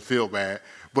make the person feel bad.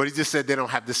 But he just said they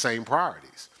don't have the same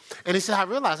priorities. And he said, I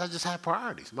realized I just have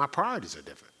priorities. My priorities are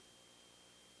different.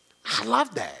 I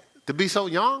love that, to be so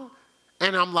young,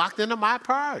 and I'm locked into my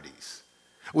priorities.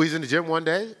 We was in the gym one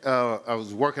day. I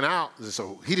was working out,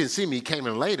 so he didn't see me. He came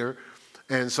in later.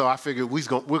 And so I figured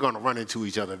we're going to run into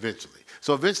each other eventually.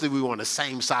 So eventually we were on the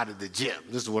same side of the gym.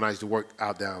 This is when I used to work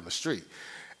out down the street.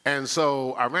 And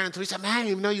so I ran into him. He said, man, I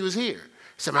didn't even know you was here.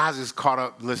 He said, man, I was just caught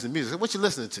up listening to music. I said, what you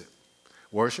listening to?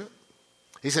 Worship.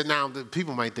 He said, now the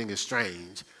people might think it's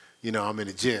strange. I'm in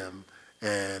the gym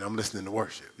and I'm listening to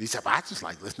worship. He said, but I just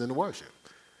like listening to worship.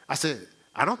 I said,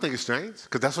 I don't think it's strange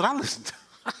because that's what I listen to.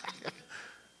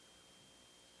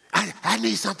 I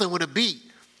need something with a beat.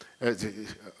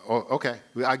 Okay,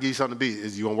 I'll give you something to beat.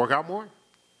 You want to work out more?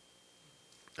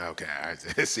 Okay, all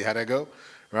right. See how that go?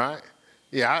 Right?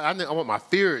 Yeah, I want my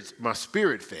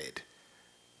spirit fed.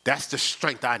 That's the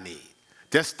strength I need.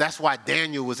 That's why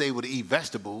Daniel was able to eat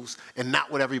vegetables and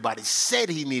not what everybody said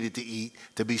he needed to eat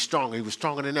to be stronger. He was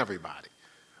stronger than everybody.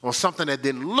 On something that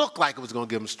didn't look like it was going to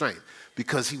give him strength.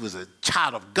 Because he was a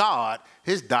child of God,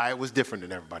 his diet was different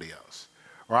than everybody else.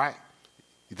 Right?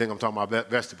 You think I'm talking about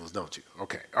vegetables, don't you?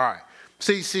 Okay, all right.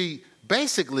 See,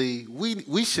 basically,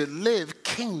 we should live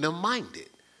kingdom-minded.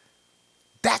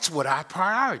 That's what our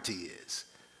priority is.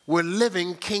 We're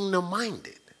living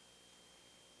kingdom-minded.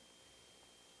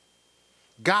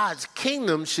 God's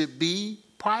kingdom should be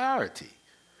priority,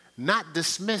 not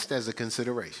dismissed as a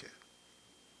consideration.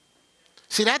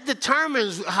 See, that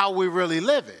determines how we're really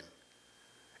living.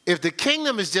 If the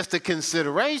kingdom is just a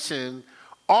consideration,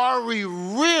 are we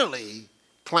really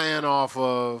playing off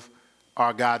of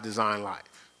our God-designed life?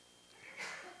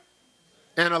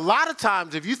 And a lot of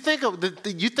times, if you think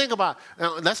about,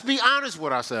 let's be honest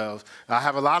with ourselves. I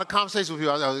have a lot of conversations with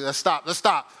people. Let's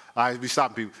stop. I be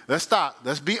stopping people. Let's stop.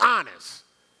 Let's be honest.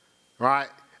 Right?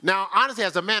 Now, honestly,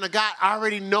 as a man of God, I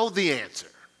already know the answer.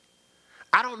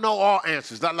 I don't know all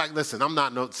answers. Listen, I'm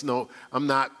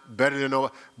not better than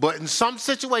no. But in some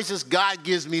situations, God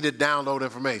gives me the download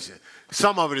information.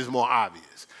 Some of it is more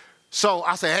obvious. So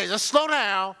I say, hey, let's slow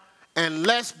down and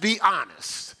let's be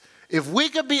honest. If we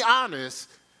could be honest,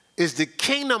 is the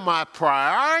kingdom my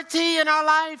priority in our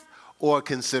life or a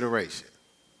consideration?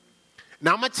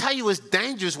 Now, I'm going to tell you it's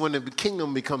dangerous when the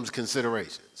kingdom becomes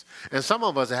considerations. And some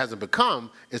of us, it hasn't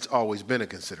become, it's always been a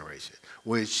consideration,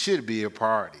 where it should be a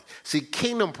priority. See,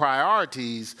 kingdom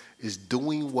priorities is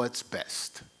doing what's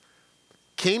best.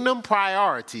 Kingdom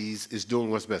priorities is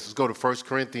doing what's best. Let's go to 1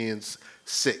 Corinthians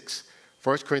 6.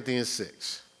 1 Corinthians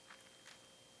 6.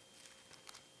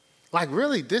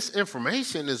 Really, this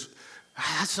information is,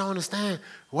 I just don't understand.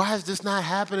 Why is this not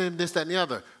happening, this, that, and the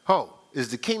other? Is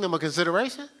the kingdom a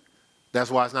consideration? That's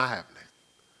why it's not happening.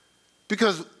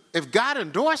 Because if God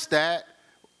endorsed that,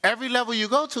 every level you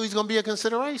go to, he's going to be a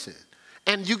consideration.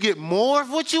 And you get more of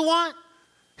what you want,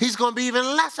 he's going to be even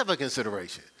less of a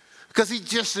consideration. Because he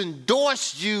just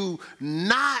endorsed you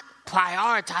not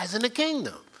prioritizing the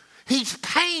kingdom. He's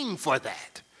paying for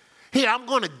that. Here, I'm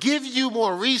going to give you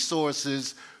more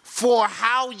resources for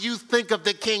how you think of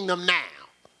the kingdom now.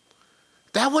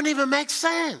 That wouldn't even make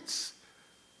sense.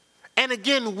 And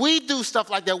again, we do stuff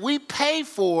like that. We pay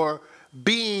for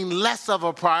being less of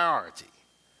a priority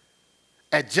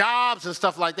at jobs and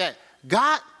stuff like that.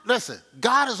 God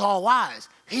is all wise.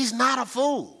 He's not a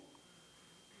fool.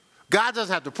 God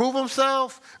doesn't have to prove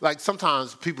himself. Like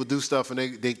sometimes people do stuff and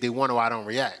they wonder why I don't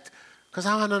react. Because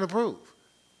I don't have nothing to prove.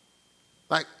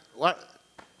 Like, what?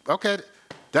 Okay,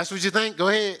 that's what you think? Go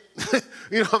ahead.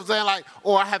 You know what I'm saying?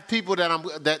 Or I have people that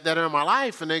are in my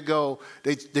life and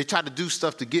they try to do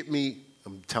stuff to get me,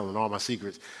 I'm telling all my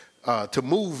secrets, to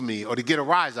move me or to get a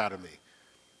rise out of me.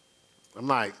 I'm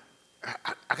like,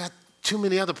 I got too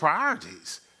many other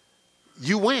priorities.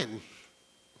 You win.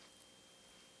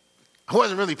 I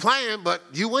wasn't really playing, but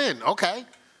you win. Okay.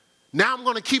 Now I'm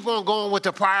going to keep on going with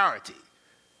the priority.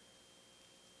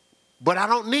 But I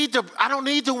don't need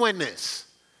to win this.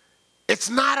 It's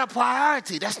not a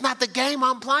priority. That's not the game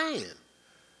I'm playing.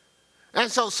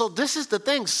 And so this is the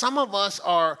thing. Some of us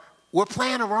we're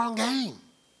playing the wrong game.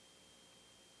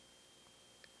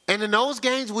 And in those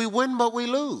games, we win, but we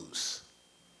lose.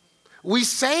 We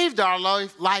saved our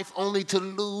life only to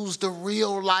lose the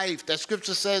real life. That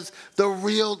scripture says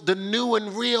the new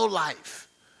and real life.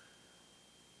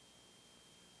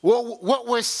 Well, what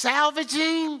we're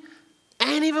salvaging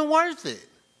ain't even worth it.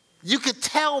 You could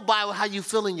tell by how you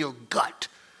feel in your gut,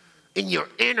 in your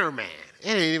inner man. It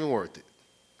ain't even worth it,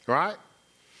 right?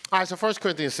 All right, so 1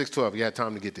 Corinthians 6:12, you had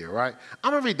time to get there, right?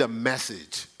 I'm going to read the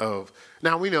message of,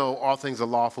 now we know all things are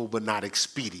lawful but not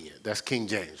expedient. That's King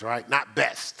James, right? Not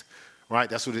best, right?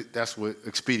 That's what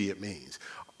expedient means.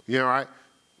 You know, right?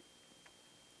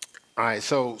 All right,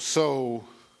 so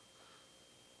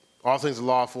all things are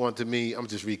lawful unto me. I'm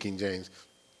just reading King James.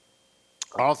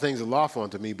 All things are lawful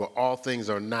unto me, but all things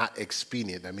are not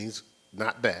expedient. That means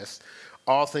not best.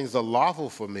 All things are lawful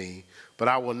for me, but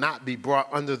I will not be brought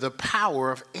under the power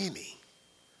of any.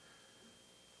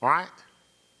 All right?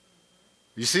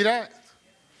 You see that?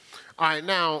 All right,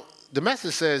 now, the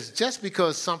message says just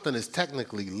because something is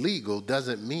technically legal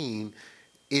doesn't mean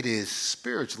it is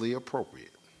spiritually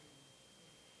appropriate.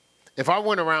 If I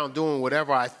went around doing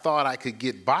whatever I thought I could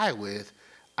get by with,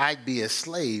 I'd be a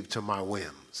slave to my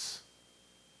whims.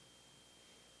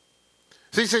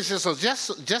 See, so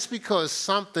just because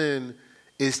something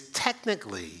is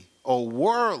technically or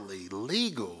worldly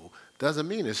legal doesn't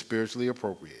mean it's spiritually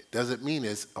appropriate. Doesn't mean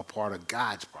it's a part of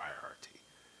God's priority.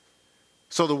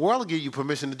 So the world will give you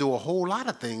permission to do a whole lot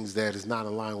of things that is not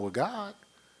aligned with God.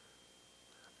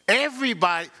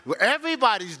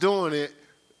 Everybody's doing it.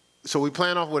 So we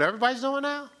playing off what everybody's doing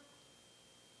now?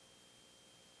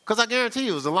 Because I guarantee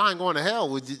you, it was a line going to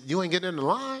hell. You ain't getting in the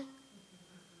line.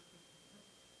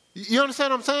 You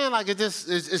understand what I'm saying? Like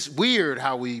it's weird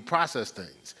how we process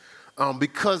things.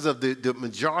 Because of the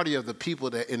majority of the people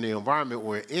that in the environment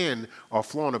we're in are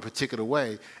flowing a particular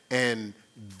way, and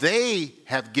they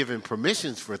have given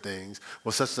permissions for things.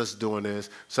 Well, such doing this,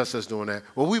 such doing that.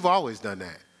 Well, we've always done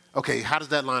that. Okay, how does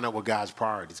that line up with God's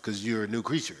priorities? Because you're a new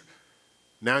creature.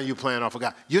 Now you're playing off of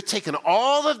God. You're taking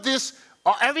all of this,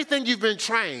 everything you've been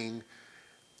trained,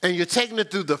 and you're taking it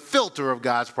through the filter of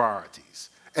God's priorities.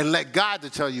 And let God to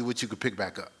tell you what you could pick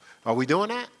back up. Are we doing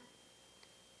that?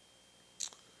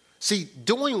 See,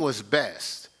 doing what's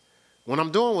best. When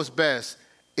I'm doing what's best,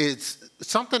 it's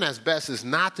something that's best is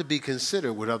not to be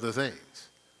considered with other things.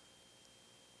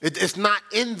 It's not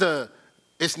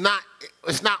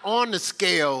on the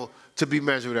scale to be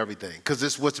measured with everything because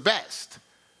it's what's best.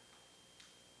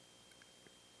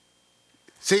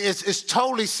 See, it's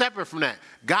totally separate from that.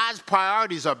 God's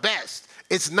priorities are best.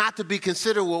 It's not to be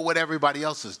considered with what everybody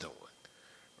else is doing.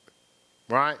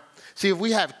 Right? See, if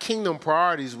we have kingdom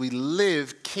priorities, we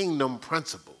live kingdom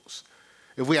principles.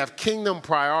 If we have kingdom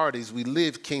priorities, we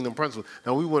live kingdom principles.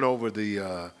 Now, we went over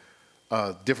the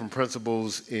different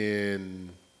principles in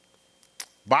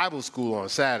Bible school on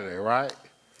Saturday, right?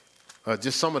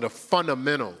 Just some of the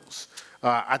fundamentals.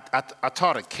 I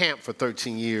taught at camp for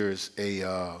 13 years.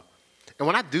 And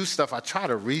when I do stuff, I try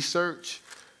to research.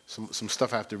 Some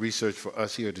stuff I have to research for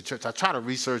us here at the church. I try to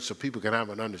research so people can have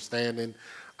an understanding.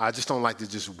 I just don't like to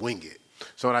just wing it.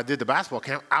 So when I did the basketball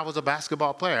camp, I was a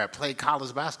basketball player. I played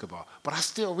college basketball. But I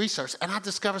still researched, and I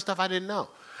discovered stuff I didn't know.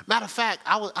 Matter of fact,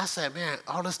 I said, man,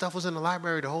 all this stuff was in the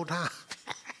library the whole time.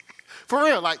 For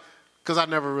real, because I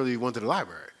never really went to the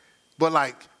library.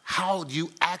 But, how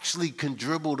you actually can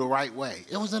dribble the right way,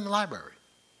 it was in the library.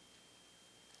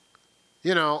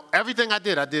 You know, everything I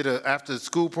did a after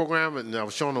school program, and I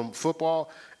was showing them football,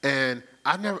 and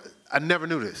I never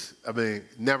knew this. I mean,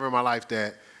 never in my life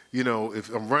that, if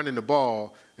I'm running the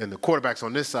ball and the quarterback's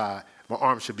on this side, my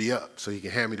arm should be up so he can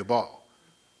hand me the ball.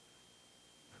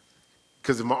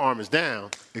 Because if my arm is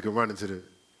down, it can run into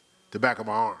the back of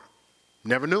my arm.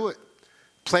 Never knew it.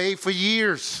 Played for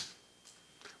years.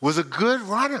 Was a good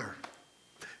runner.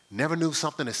 Never knew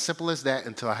something as simple as that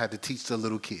until I had to teach the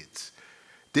little kids.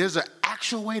 There's an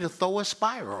actual way to throw a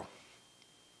spiral.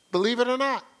 Believe it or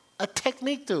not, a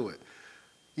technique to it.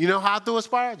 You know how I threw a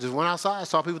spiral? Just went outside,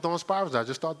 saw people throwing spirals, I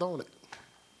just started throwing it.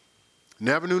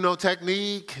 Never knew no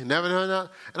technique, never knew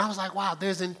nothing. And I was like, wow,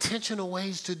 there's intentional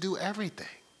ways to do everything.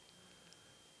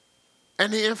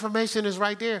 And the information is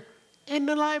right there in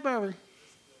the library.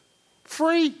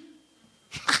 Free.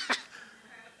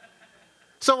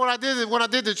 So when I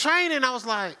did the training, I was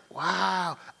like,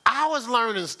 wow. I was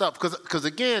learning stuff because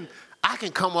again, I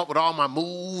can come up with all my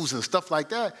moves and stuff like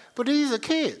that, but these are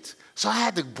kids. So I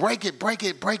had to break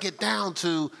it down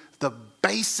to the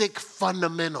basic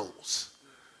fundamentals.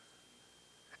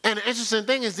 And the interesting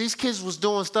thing is these kids was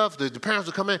doing stuff, the parents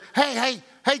would come in, hey,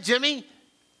 Jimmy.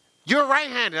 You're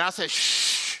right-handed. I said,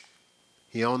 shh.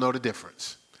 He don't know the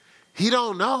difference. He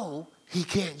don't know he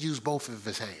can't use both of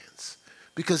his hands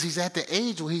because he's at the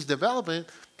age where he's developing,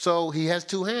 so he has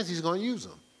two hands, he's going to use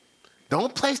them.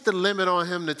 Don't place the limit on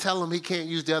him to tell him he can't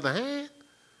use the other hand.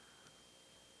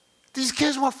 These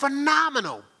kids were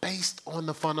phenomenal based on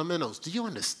the fundamentals. Do you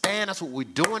understand? That's what we're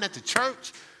doing at the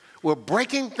church. We're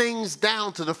breaking things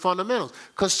down to the fundamentals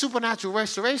because supernatural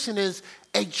restoration is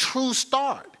a true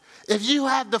start. If you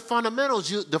have the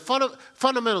fundamentals,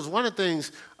 fundamentals, one of the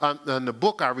things in the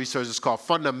book I researched is called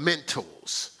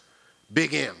Fundamentals,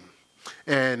 big M.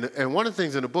 And one of the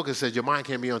things in the book is said your mind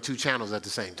can't be on two channels at the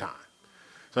same time.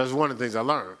 So that's one of the things I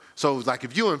learned. So it's like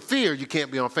if you're in fear, you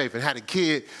can't be on faith. And had a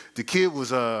kid, the kid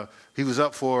was he was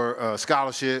up for a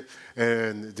scholarship,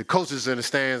 and the coaches in the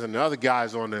stands, and the other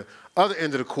guys on the other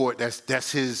end of the court.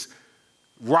 That's his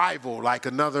rival, like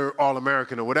another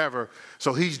All-American or whatever.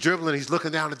 So he's dribbling, he's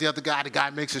looking down at the other guy. The guy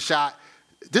makes a shot.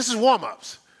 This is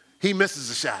warm-ups. He misses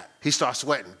a shot. He starts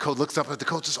sweating. Coach looks up at the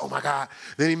coach and says, oh, my God.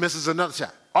 Then he misses another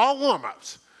shot. All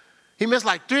warm-ups. He missed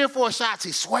like 3 or 4 shots.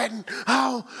 He's sweating.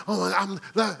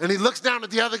 And he looks down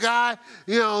at the other guy,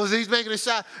 as he's making a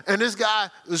shot. And this guy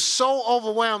was so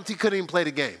overwhelmed he couldn't even play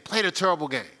the game. Played a terrible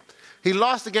game. He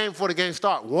lost the game before the game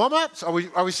started. Warm-ups? Are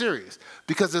we serious?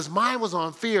 Because his mind was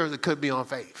on fear that could be on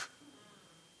faith.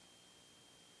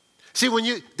 See,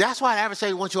 that's why the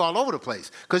adversary wants you all over the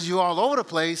place. Because you're all over the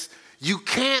place, you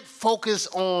can't focus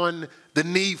on the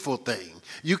needful thing.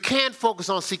 You can't focus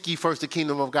on seek ye first the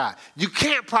kingdom of God. You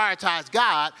can't prioritize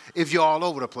God if you're all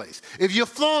over the place. If you're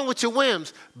flowing with your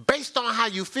whims based on how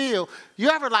you feel, you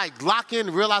ever lock in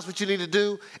and realize what you need to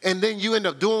do, and then you end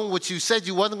up doing what you said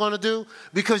you wasn't going to do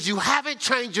because you haven't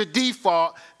changed your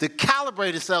default to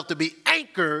calibrate itself to be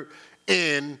anchored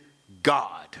in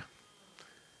God.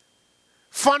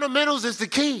 Fundamentals is the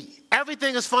key.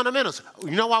 Everything is fundamentals.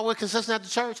 You know why we're consistent at the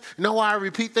church? You know why I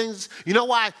repeat things? You know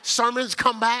why sermons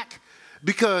come back?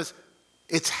 Because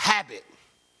it's habit.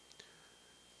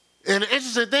 And the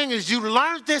interesting thing is you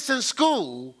learned this in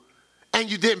school and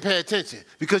you didn't pay attention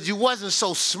because you wasn't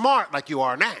so smart like you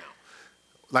are now.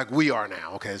 Like we are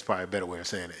now. Okay, that's probably a better way of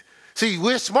saying it. See,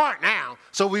 we're smart now,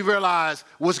 so we realize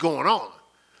what's going on.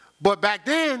 But back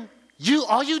then,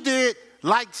 all you did,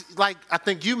 like I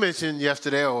think you mentioned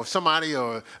yesterday, or somebody,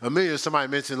 or Amelia, somebody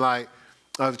mentioned, talking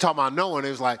about Noah, and it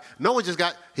was like, Noah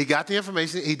he got the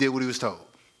information, he did what he was told.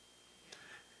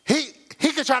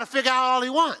 He could try to figure out all he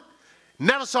want.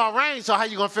 Never saw rain, so how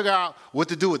you going to figure out what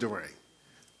to do with the rain?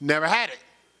 Never had it.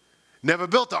 Never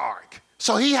built the ark.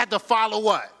 So he had to follow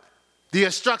what? The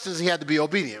instructions, he had to be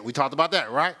obedient. We talked about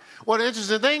that, right? Well, the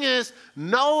interesting thing is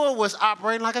Noah was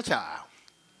operating like a child.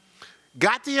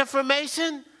 Got the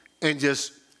information and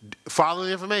just follow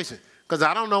the information. Because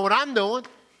I don't know what I'm doing,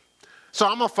 so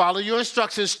I'm going to follow your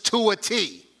instructions to a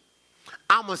T.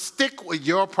 I'm going to stick with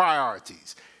your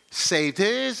priorities. Saved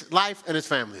his life and his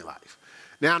family life.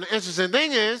 Now, the interesting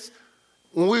thing is,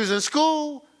 when we was in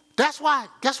school, that's why,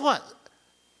 guess what?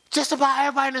 Just about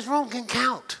everybody in this room can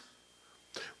count.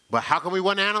 But how come we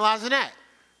weren't analyzing that?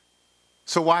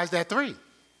 So why is that 3?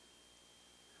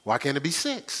 Why can't it be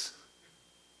 6?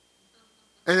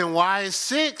 And then why is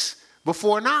 6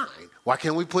 before 9? Why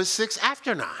can't we put 6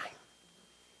 after 9?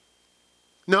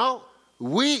 No,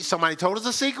 somebody told us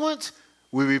a sequence,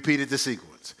 we repeated the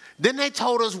sequence. Then they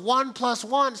told us 1 plus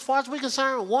 1. As far as we're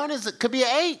concerned, 1 could be an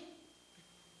 8.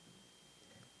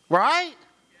 Right?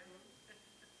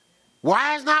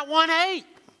 Why is not 1 8?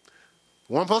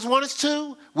 1 plus 1 is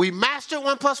 2. We mastered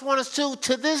 1 plus 1 is 2.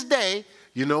 To this day,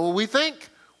 you know what we think?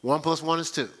 1 plus 1 is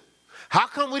 2. How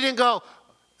come we didn't go,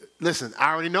 listen,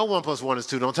 I already know 1 plus 1 is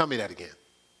 2. Don't tell me that again.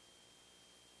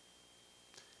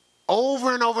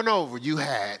 Over and over and over, you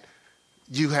had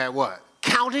what?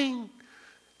 Counting.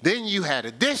 Then you had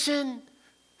addition.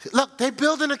 Look, they're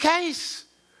building a case.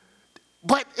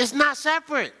 But it's not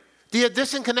separate. The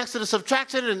addition connects to the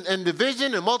subtraction and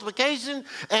division and multiplication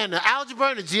and the algebra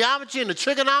and the geometry and the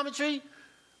trigonometry,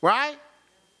 right?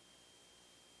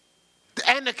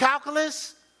 And the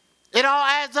calculus. It all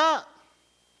adds up.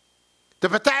 The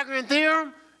Pythagorean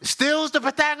theorem still is the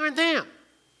Pythagorean theorem.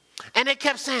 And they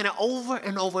kept saying it over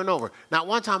and over and over. Now,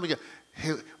 one time we go,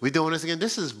 hey, we're doing this again.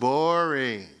 This is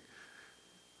boring.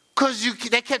 Because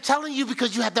they kept telling you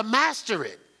because you had to master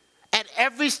it at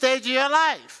every stage of your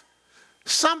life.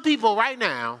 Some people right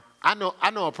now, I know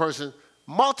a person,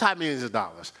 multi-millions of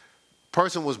dollars.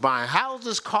 Person was buying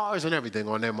houses, cars, and everything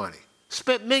on their money.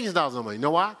 Spent millions of dollars on money. You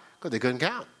know why? Because they couldn't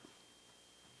count.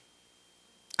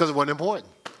 Because it wasn't important.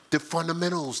 The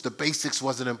fundamentals, the basics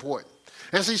wasn't important.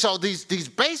 And see, so these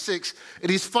basics,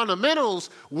 these fundamentals,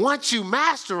 once you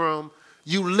master them,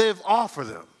 you live off of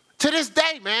them. To this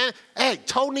day, man, hey,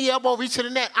 toe, knee, elbow, reach to the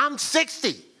net. I'm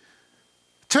 60.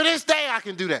 To this day, I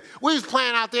can do that. We was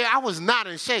playing out there. I was not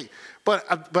in shape. But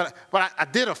I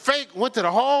did a fake, went to the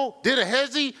hole, did a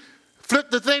hezzy, flipped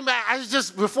the thing back. I was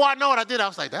just, before I know what I did, I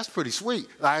was like, that's pretty sweet.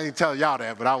 I didn't tell y'all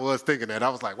that, but I was thinking that. I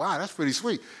was like, wow, that's pretty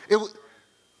sweet. It was,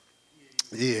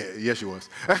 yeah, yes, it was.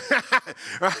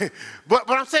 Right?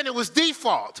 But I'm saying it was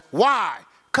default. Why?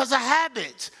 Because of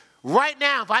habits. Right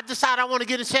now, if I decide I want to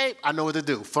get in shape, I know what to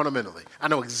do, fundamentally. I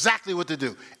know exactly what to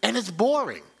do. And it's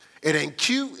boring. It ain't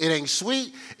cute. It ain't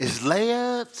sweet. It's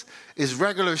layups. It's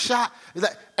regular shot.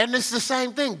 And it's the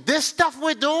same thing. This stuff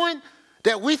we're doing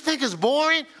that we think is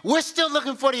boring, we're still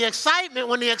looking for the excitement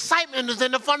when the excitement is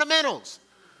in the fundamentals.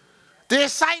 The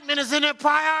excitement is in the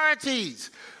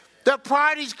priorities. The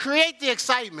priorities create the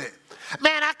excitement.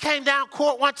 Man, I came down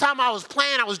court one time. I was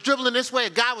playing. I was dribbling this way. A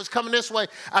guy was coming this way.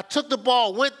 I took the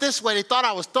ball, went this way. They thought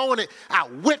I was throwing it. I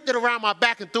whipped it around my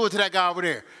back and threw it to that guy over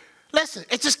there. Listen,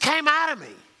 it just came out of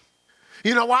me.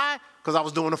 You know why? Because I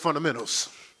was doing the fundamentals.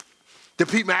 The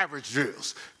Pete Mavericks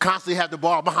drills. Constantly have the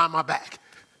ball behind my back.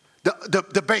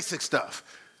 The basic stuff.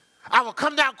 I would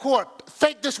come down court,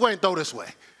 fake this way and throw this way.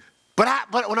 But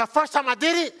when the first time I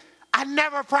did it, I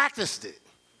never practiced it.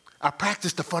 I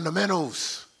practiced the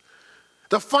fundamentals.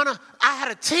 I had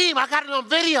a team. I got it on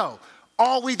video.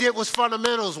 All we did was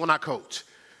fundamentals when I coached.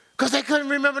 Because they couldn't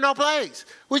remember no plays.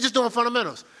 We're just doing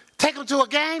fundamentals. Take them to a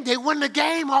game, they win the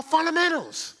game off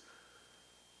fundamentals.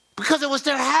 Because it was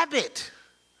their habit.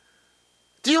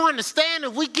 Do you understand?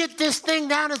 If we get this thing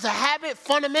down as a habit,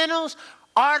 fundamentals,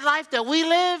 our life that we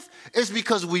live is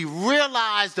because we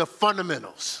realize the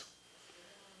fundamentals.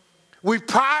 We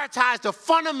prioritize the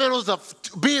fundamentals of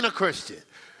being a Christian.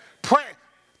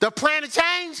 The plan to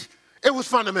change, it was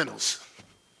fundamentals.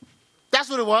 That's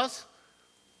what it was.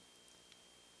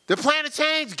 The plan to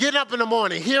change, get up in the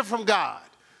morning, hear from God,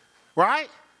 right?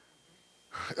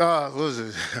 What was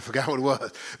it? I forgot what it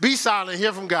was. Be silent,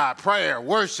 hear from God, prayer,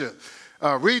 worship,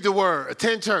 read the word,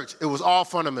 attend church. It was all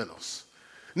fundamentals.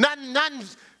 Nothing.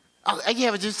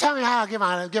 Yeah, but just tell me how I give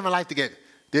my life together.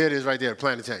 There it is right there,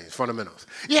 plan to change, fundamentals.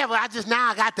 Yeah, but I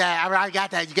got that. I already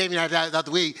got that. You gave me that the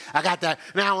other week. I got that.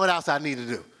 Now what else I need to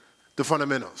do? The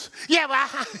fundamentals. Yeah,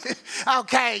 but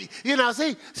okay. You know,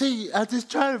 see, I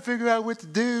just trying to figure out what to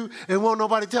do and won't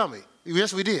nobody tell me.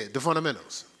 Yes, we did, the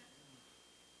fundamentals.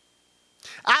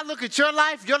 I look at your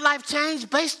life changed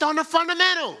based on the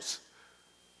fundamentals.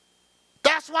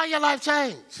 That's why your life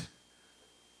changed.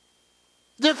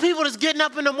 The people that's getting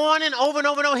up in the morning over and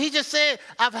over and over, he just said,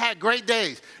 I've had great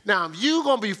days. Now, if you're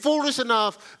going to be foolish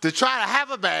enough to try to have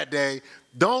a bad day,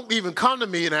 don't even come to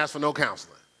me and ask for no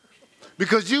counseling.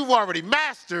 Because you've already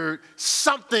mastered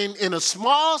something in a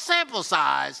small sample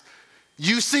size,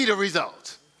 you see the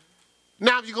results.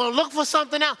 Now, if you're going to look for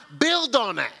something else, build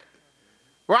on that.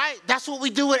 Right? That's what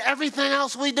we do with everything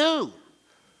else we do.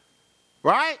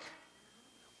 Right?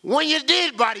 When you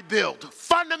did bodybuild,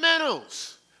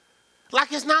 fundamentals.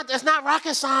 Like it's not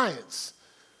rocket science.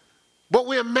 But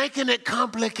we're making it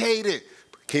complicated.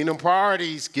 Kingdom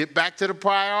priorities, get back to the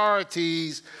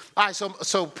priorities. All right,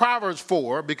 so Proverbs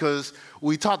 4, because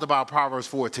we talked about Proverbs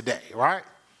 4 today, right?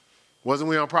 Wasn't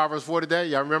we on Proverbs 4 today?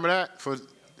 Y'all remember that? For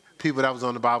people that was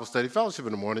on the Bible study fellowship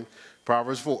in the morning,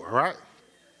 Proverbs 4, right?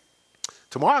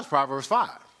 Tomorrow's Proverbs 5.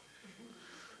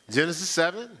 Genesis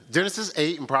 7, Genesis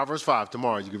 8, and Proverbs 5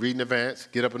 tomorrow. You can read in advance,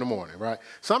 get up in the morning, right?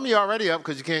 Some of you are already up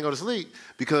because you can't go to sleep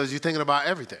because you're thinking about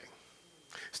everything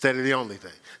instead of the only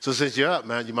thing. So since you're up,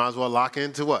 man, you might as well lock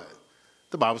into what?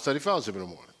 The Bible study fellowship in the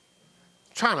morning.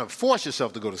 Trying to force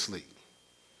yourself to go to sleep.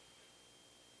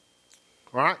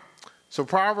 All right? So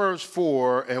Proverbs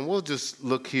 4, and we'll just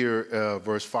look here,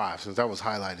 verse 5, since that was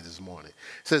highlighted this morning.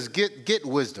 It says, get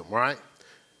wisdom, right?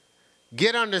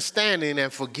 Get understanding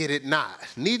and forget it not.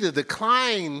 Neither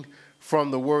decline from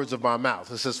the words of my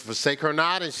mouth. It says, forsake her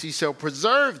not, and she shall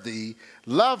preserve thee.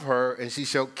 Love her, and she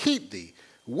shall keep thee.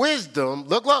 Wisdom,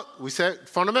 look, we said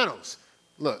fundamentals.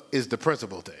 Look, is the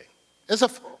principal thing.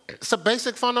 It's a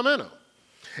basic fundamental.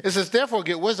 It says, therefore,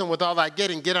 get wisdom with all thy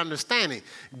getting, get understanding.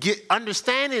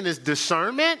 Understanding is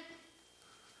discernment,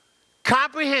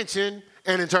 comprehension,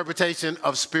 and interpretation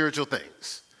of spiritual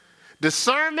things.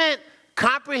 Discernment,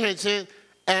 comprehension,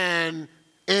 and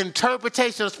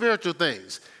interpretation of spiritual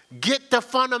things. Get the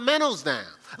fundamentals down.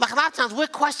 Like a lot of times we're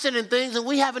questioning things and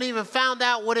we haven't even found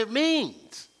out what it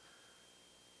means.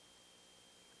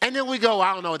 And then we go,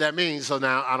 I don't know what that means, so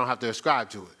now I don't have to ascribe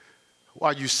to it.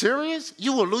 Are you serious?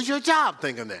 You will lose your job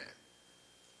thinking that.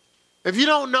 If you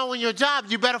don't know in your job,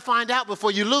 you better find out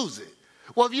before you lose it.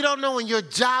 Well, if you don't know in your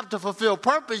job to fulfill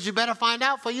purpose, you better find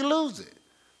out before you lose it.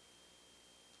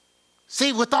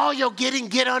 See, with all your getting,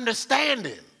 get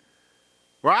understanding,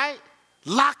 right?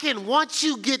 Lock in. Once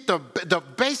you get the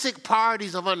basic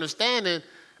priorities of understanding,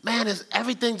 man,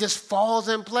 everything just falls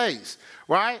in place,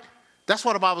 right? That's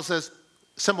what the Bible says,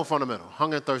 simple fundamental,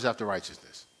 hunger and thirst after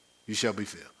righteousness. You shall be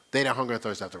filled. They that hunger and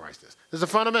thirst after righteousness. It's a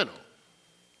fundamental,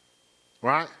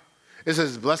 right? It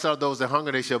says, blessed are those that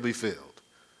hunger, they shall be filled.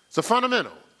 It's a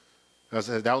fundamental.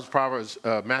 That was Proverbs,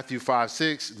 Matthew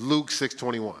 5:6, Luke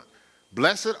 6:21.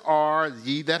 Blessed are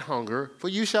ye that hunger, for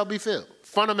you shall be filled.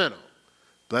 Fundamental.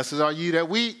 Blessed are ye that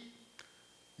weep,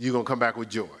 you're going to come back with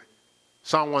joy.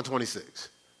 Psalm 126.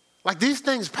 Like these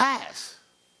things pass,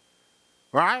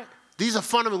 right? These are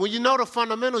fundamental. When you know the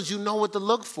fundamentals, you know what to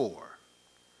look for,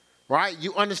 right?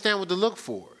 You understand what to look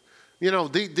for. You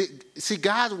know, see,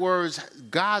 God's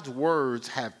words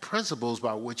have principles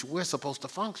by which we're supposed to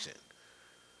function.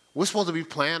 We're supposed to be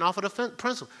playing off of the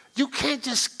principle. You can't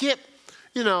just skip,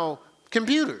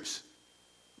 computers.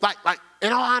 Like,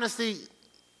 in all honesty,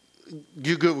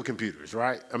 you're good with computers,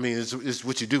 right? I mean, it's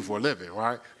what you do for a living,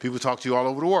 right? People talk to you all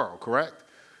over the world, correct?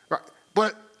 Right.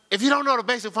 But if you don't know the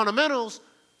basic fundamentals,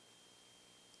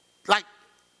 like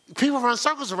people run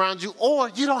circles around you, or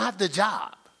you don't have the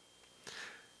job.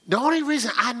 The only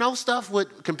reason I know stuff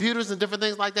with computers and different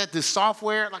things like that, this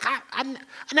software, like I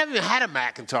never even had a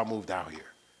Mac until I moved out here.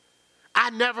 I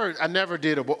never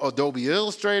did Adobe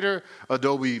Illustrator,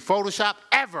 Adobe Photoshop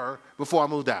ever before I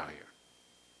moved out here.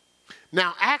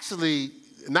 Now, actually,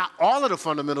 not all of the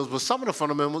fundamentals, but some of the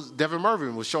fundamentals, Devin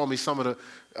Mervyn was showing me some of the,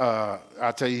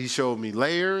 I'll tell you, he showed me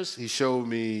layers. He showed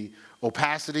me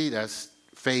opacity, that's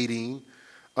fading.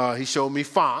 He showed me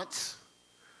fonts.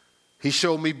 He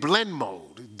showed me blend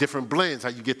mode, different blends, how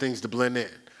you get things to blend in.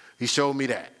 He showed me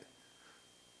that.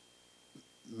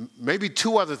 Maybe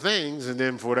two other things, and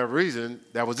then for whatever reason,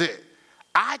 that was it.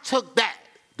 I took that,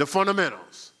 the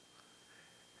fundamentals,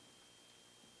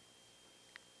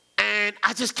 and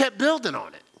I just kept building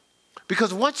on it.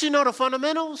 Because once you know the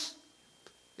fundamentals,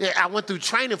 I went through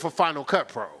training for Final Cut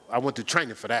Pro. I went through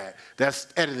training for that. That's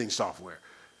editing software.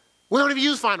 We don't even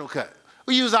use Final Cut.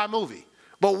 We use iMovie.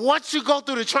 But once you go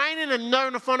through the training and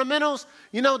learn the fundamentals,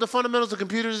 you know what the fundamentals of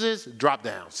computers is? Drop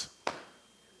downs.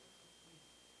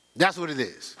 That's what it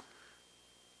is.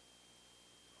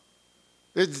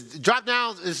 It's drop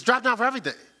down for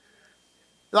everything.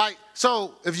 Like,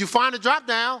 so if you find a drop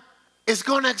down, it's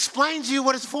going to explain to you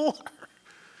what it's for.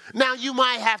 Now, you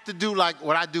might have to do like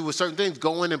what I do with certain things,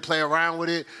 go in and play around with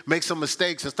it, make some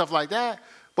mistakes and stuff like that.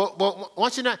 But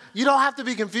once you don't have to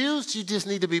be confused, you just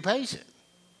need to be patient.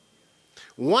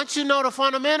 Once you know the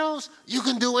fundamentals, you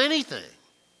can do anything.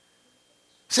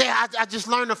 Say, I just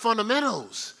learned the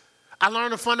fundamentals. I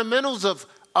learned the fundamentals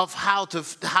of how to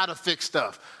fix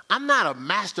stuff. I'm not a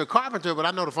master carpenter, but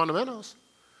I know the fundamentals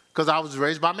because I was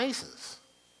raised by masons,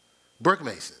 brick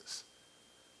masons.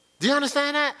 Do you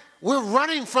understand that? We're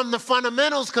running from the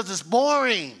fundamentals because it's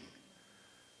boring.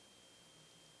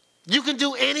 You can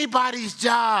do anybody's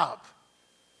job.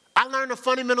 I learned the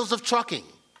fundamentals of trucking.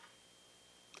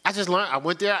 I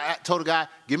went there, I told the guy,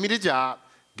 give me the job,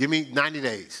 give me 90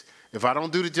 days. If I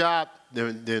don't do the job,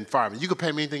 then fire me. You can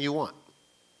pay me anything you want.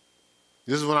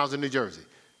 This is when I was in New Jersey.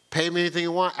 Pay me anything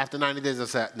you want. After 90 days, I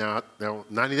said, now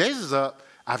 90 days is up.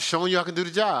 I've shown you I can do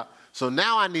the job. So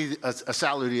now I need a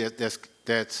salary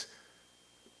that's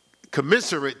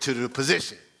commensurate to the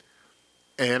position.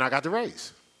 And I got the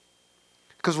raise.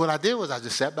 Because what I did was I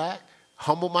just sat back,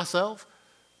 humbled myself,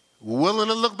 willing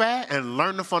to look bad, and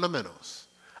learn the fundamentals.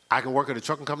 I can work at a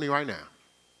trucking company right now.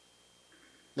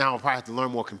 Now I'll probably have to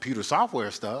learn more computer software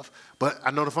stuff, but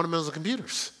I know the fundamentals of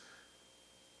computers.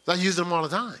 So I use them all the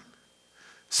time.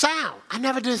 Sound. I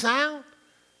never did sound.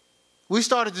 We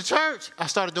started the church. I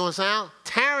started doing sound.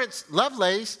 Terrence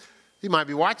Lovelace, he might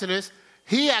be watching this,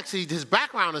 his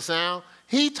background is sound,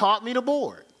 he taught me the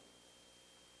board.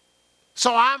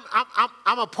 So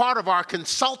I'm a part of our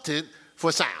consultant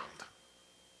for sound.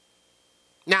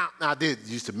 Now I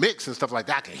used to mix and stuff like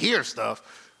that. I could hear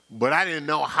stuff, but I didn't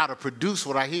know how to produce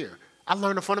what I hear. I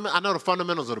know the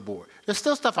fundamentals of the board. There's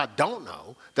still stuff I don't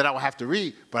know that I will have to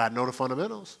read, but I know the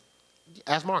fundamentals.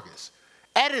 Ask Marcus.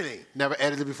 Editing, never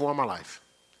edited before in my life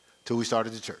till we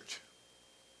started the church.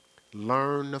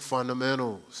 Learn the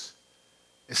fundamentals.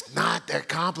 It's not that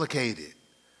complicated.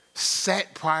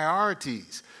 Set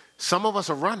priorities. Some of us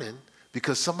are running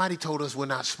because somebody told us we're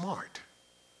not smart.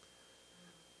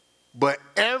 But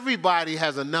everybody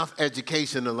has enough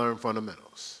education to learn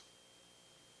fundamentals.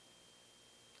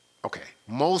 Okay,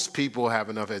 most people have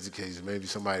enough education. Maybe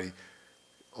somebody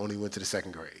only went to the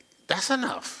second grade. That's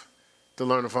enough to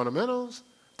learn the fundamentals.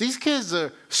 These kids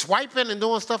are swiping and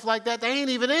doing stuff like that. They ain't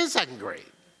even in second grade.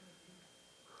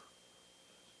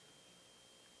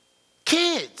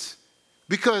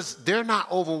 Because they're not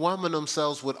overwhelming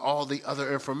themselves with all the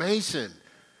other information.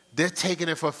 They're taking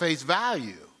it for face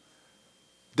value.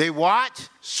 They watch,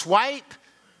 swipe,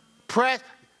 press.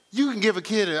 You can give a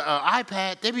kid an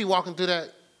iPad. They be walking through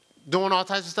that, doing all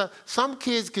types of stuff. Some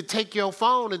kids could take your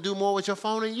phone and do more with your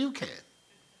phone than you can.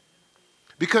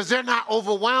 Because they're not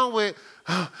overwhelmed with,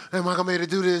 am I gonna be able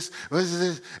to do this? What is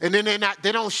this? And then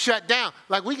they don't shut down.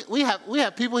 Like we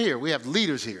have people here, we have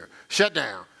leaders here. Shut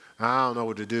down. I don't know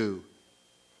what to do.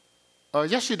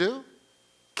 Yes, you do.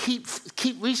 Keep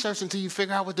researching until you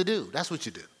figure out what to do. That's what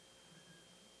you do.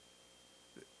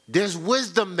 There's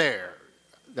wisdom there.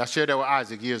 I shared that with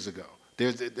Isaac years ago.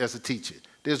 There's a teaching.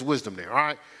 There's wisdom there. All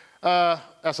right.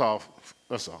 That's all.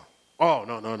 That's all. Oh,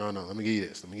 no. Let me give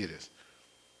you this.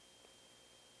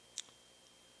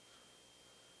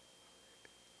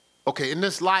 Okay, in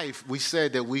this life, we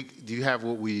said that you have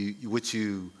what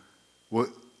you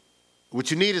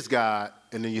need is God,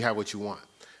 and then you have what you want.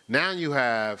 Now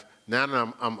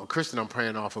that I'm a Christian, I'm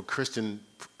praying off of Christian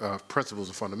principles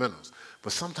and fundamentals.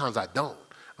 But sometimes I don't.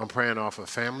 I'm praying off of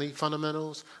family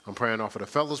fundamentals. I'm praying off of the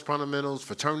fellows fundamentals,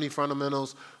 fraternity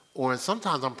fundamentals, and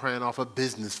sometimes I'm praying off of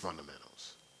business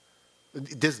fundamentals.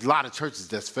 There's a lot of churches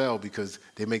that's failed because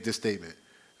they make this statement.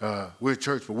 We're a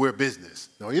church, but we're a business.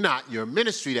 No, you're not. You're a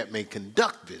ministry that may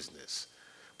conduct business.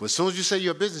 But as soon as you say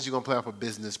you're a business, you're going to play off of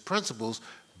business principles,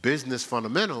 business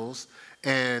fundamentals,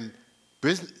 and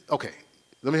business. Okay,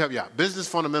 let me help you out. Business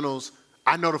fundamentals,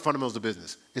 I know the fundamentals of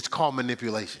business. It's called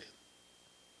manipulation.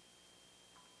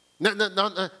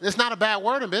 No, it's not a bad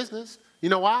word in business. You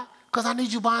know why? Because I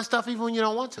need you buying stuff even when you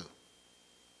don't want to.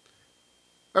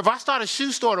 If I start a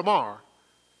shoe store tomorrow,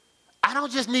 I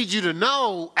don't just need you to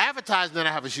know, advertising that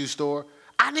I have a shoe store.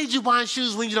 I need you buying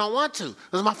shoes when you don't want to,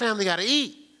 because my family got to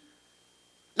eat.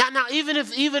 Now, even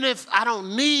if I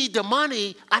don't need the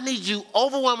money, I need you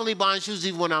overwhelmingly buying shoes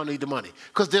even when I don't need the money,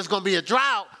 because there's going to be a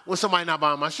drought when somebody not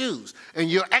buying my shoes,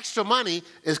 and your extra money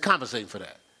is compensating for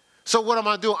that. So what am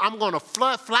I doing? I'm going to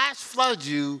flash flood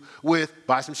you with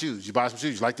buy some shoes. You buy some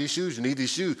shoes. You like these shoes? You need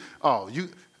these shoes.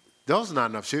 Those are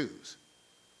not enough shoes.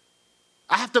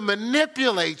 I have to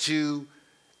manipulate you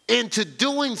into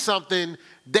doing something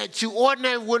that you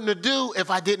ordinarily wouldn't do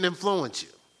if I didn't influence you.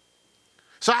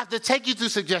 So I have to take you through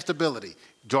suggestibility,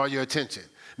 draw your attention.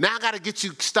 Now I got to get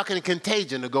you stuck in a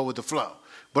contagion to go with the flow.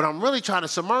 But I'm really trying to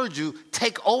submerge you,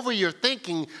 take over your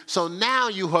thinking, so now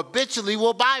you habitually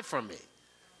will buy from me.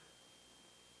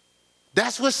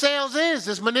 That's what sales is.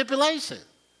 It's manipulation.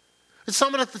 It's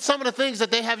some of the things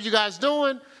that they have you guys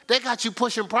doing, they got you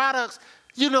pushing products.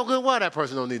 You know good well that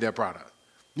person don't need that product.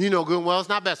 You know good well it's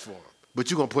not best for them.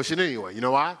 But you're going to push it anyway. You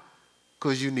know why?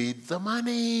 Because you need the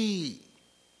money.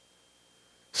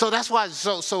 So that's why,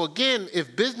 so again,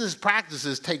 if business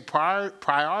practices take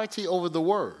priority over the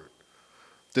word,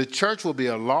 the church will be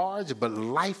a large but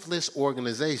lifeless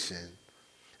organization,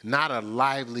 not a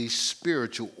lively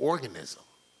spiritual organism.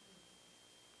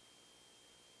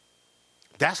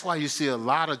 That's why you see a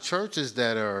lot of churches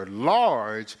that are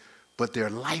large, but they're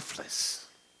lifeless.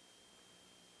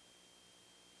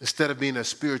 Instead of being a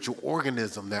spiritual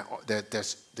organism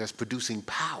that's producing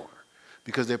power,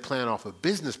 because they're playing off of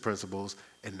business principles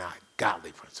and not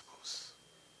godly principles.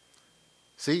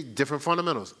 See, different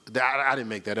fundamentals. I didn't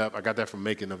make that up. I got that from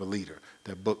Making of a Leader,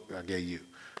 that book I gave you.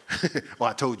 Well,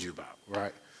 I told you about,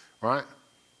 right?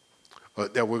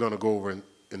 That we're going to go over in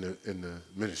the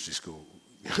ministry school,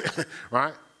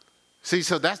 right? See,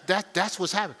 so that's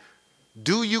what's happening.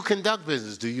 Do you conduct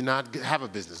business? Do you not have a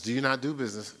business? Do you not do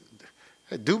business?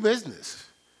 Do business.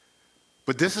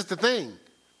 But this is the thing.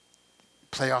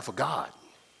 Play off of God.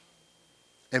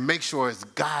 And make sure it's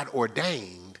God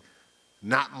ordained,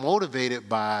 not motivated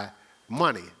by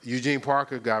money. Eugene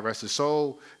Parker, God rest his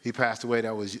soul, he passed away.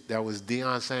 That was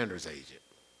Deion Sanders' agent.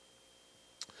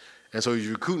 And so he's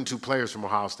recruiting 2 players from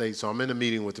Ohio State. So I'm in a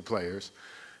meeting with the players.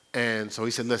 And so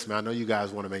he said, listen, man, I know you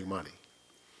guys want to make money.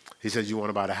 He said, you want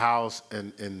to buy the house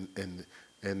and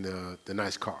the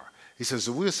nice car. He says,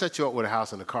 so we'll set you up with a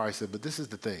house and a car. He said, but this is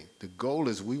the thing. The goal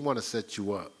is we want to set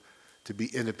you up to be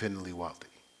independently wealthy.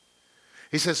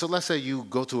 He says, so let's say you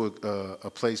go to a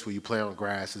place where you play on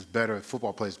grass. It's better if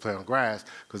football players play on grass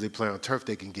because they play on turf.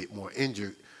 They can get more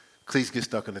injured. Cleats get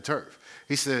stuck in the turf.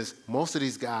 He says, most of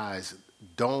these guys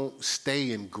don't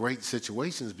stay in great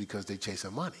situations because they chase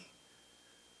their money.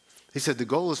 He said, the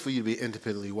goal is for you to be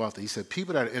independently wealthy. He said,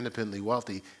 people that are independently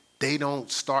wealthy, they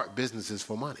don't start businesses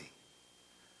for money.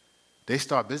 They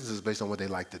start businesses based on what they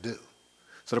like to do.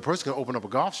 So the person can open up a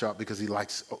golf shop because he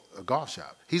likes a golf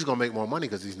shop. He's going to make more money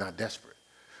because he's not desperate.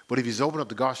 But if he's opening up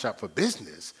the golf shop for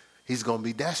business, he's going to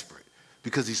be desperate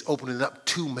because he's opening it up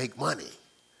to make money.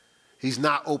 He's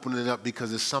not opening it up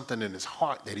because it's something in his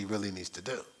heart that he really needs to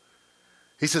do.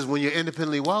 He says, when you're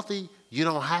independently wealthy, you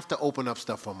don't have to open up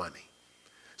stuff for money.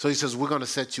 So he says, we're going to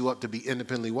set you up to be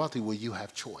independently wealthy where you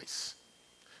have choice,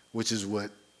 which is what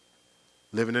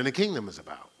living in the kingdom is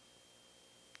about,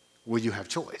 where you have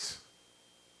choice,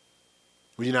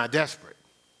 where you're not desperate,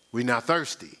 where you're not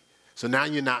thirsty. So now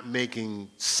you're not making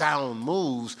sound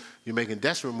moves, you're making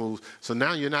desperate moves. So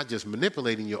now you're not just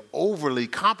manipulating, you're overly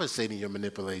compensating your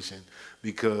manipulation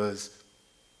because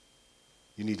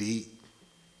you need to eat.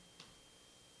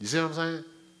 You see what I'm saying?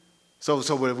 So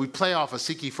if we play off of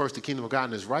seek ye first the kingdom of God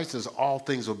and his righteousness, all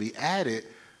things will be added.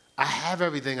 I have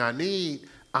everything I need.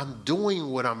 I'm doing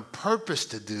what I'm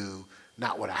purposed to do,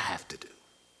 not what I have to do,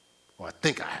 or I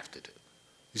think I have to do.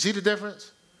 You see the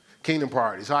difference? Kingdom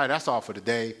priorities. All right, that's all for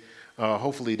today.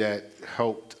 Hopefully that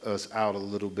helped us out a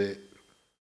little bit.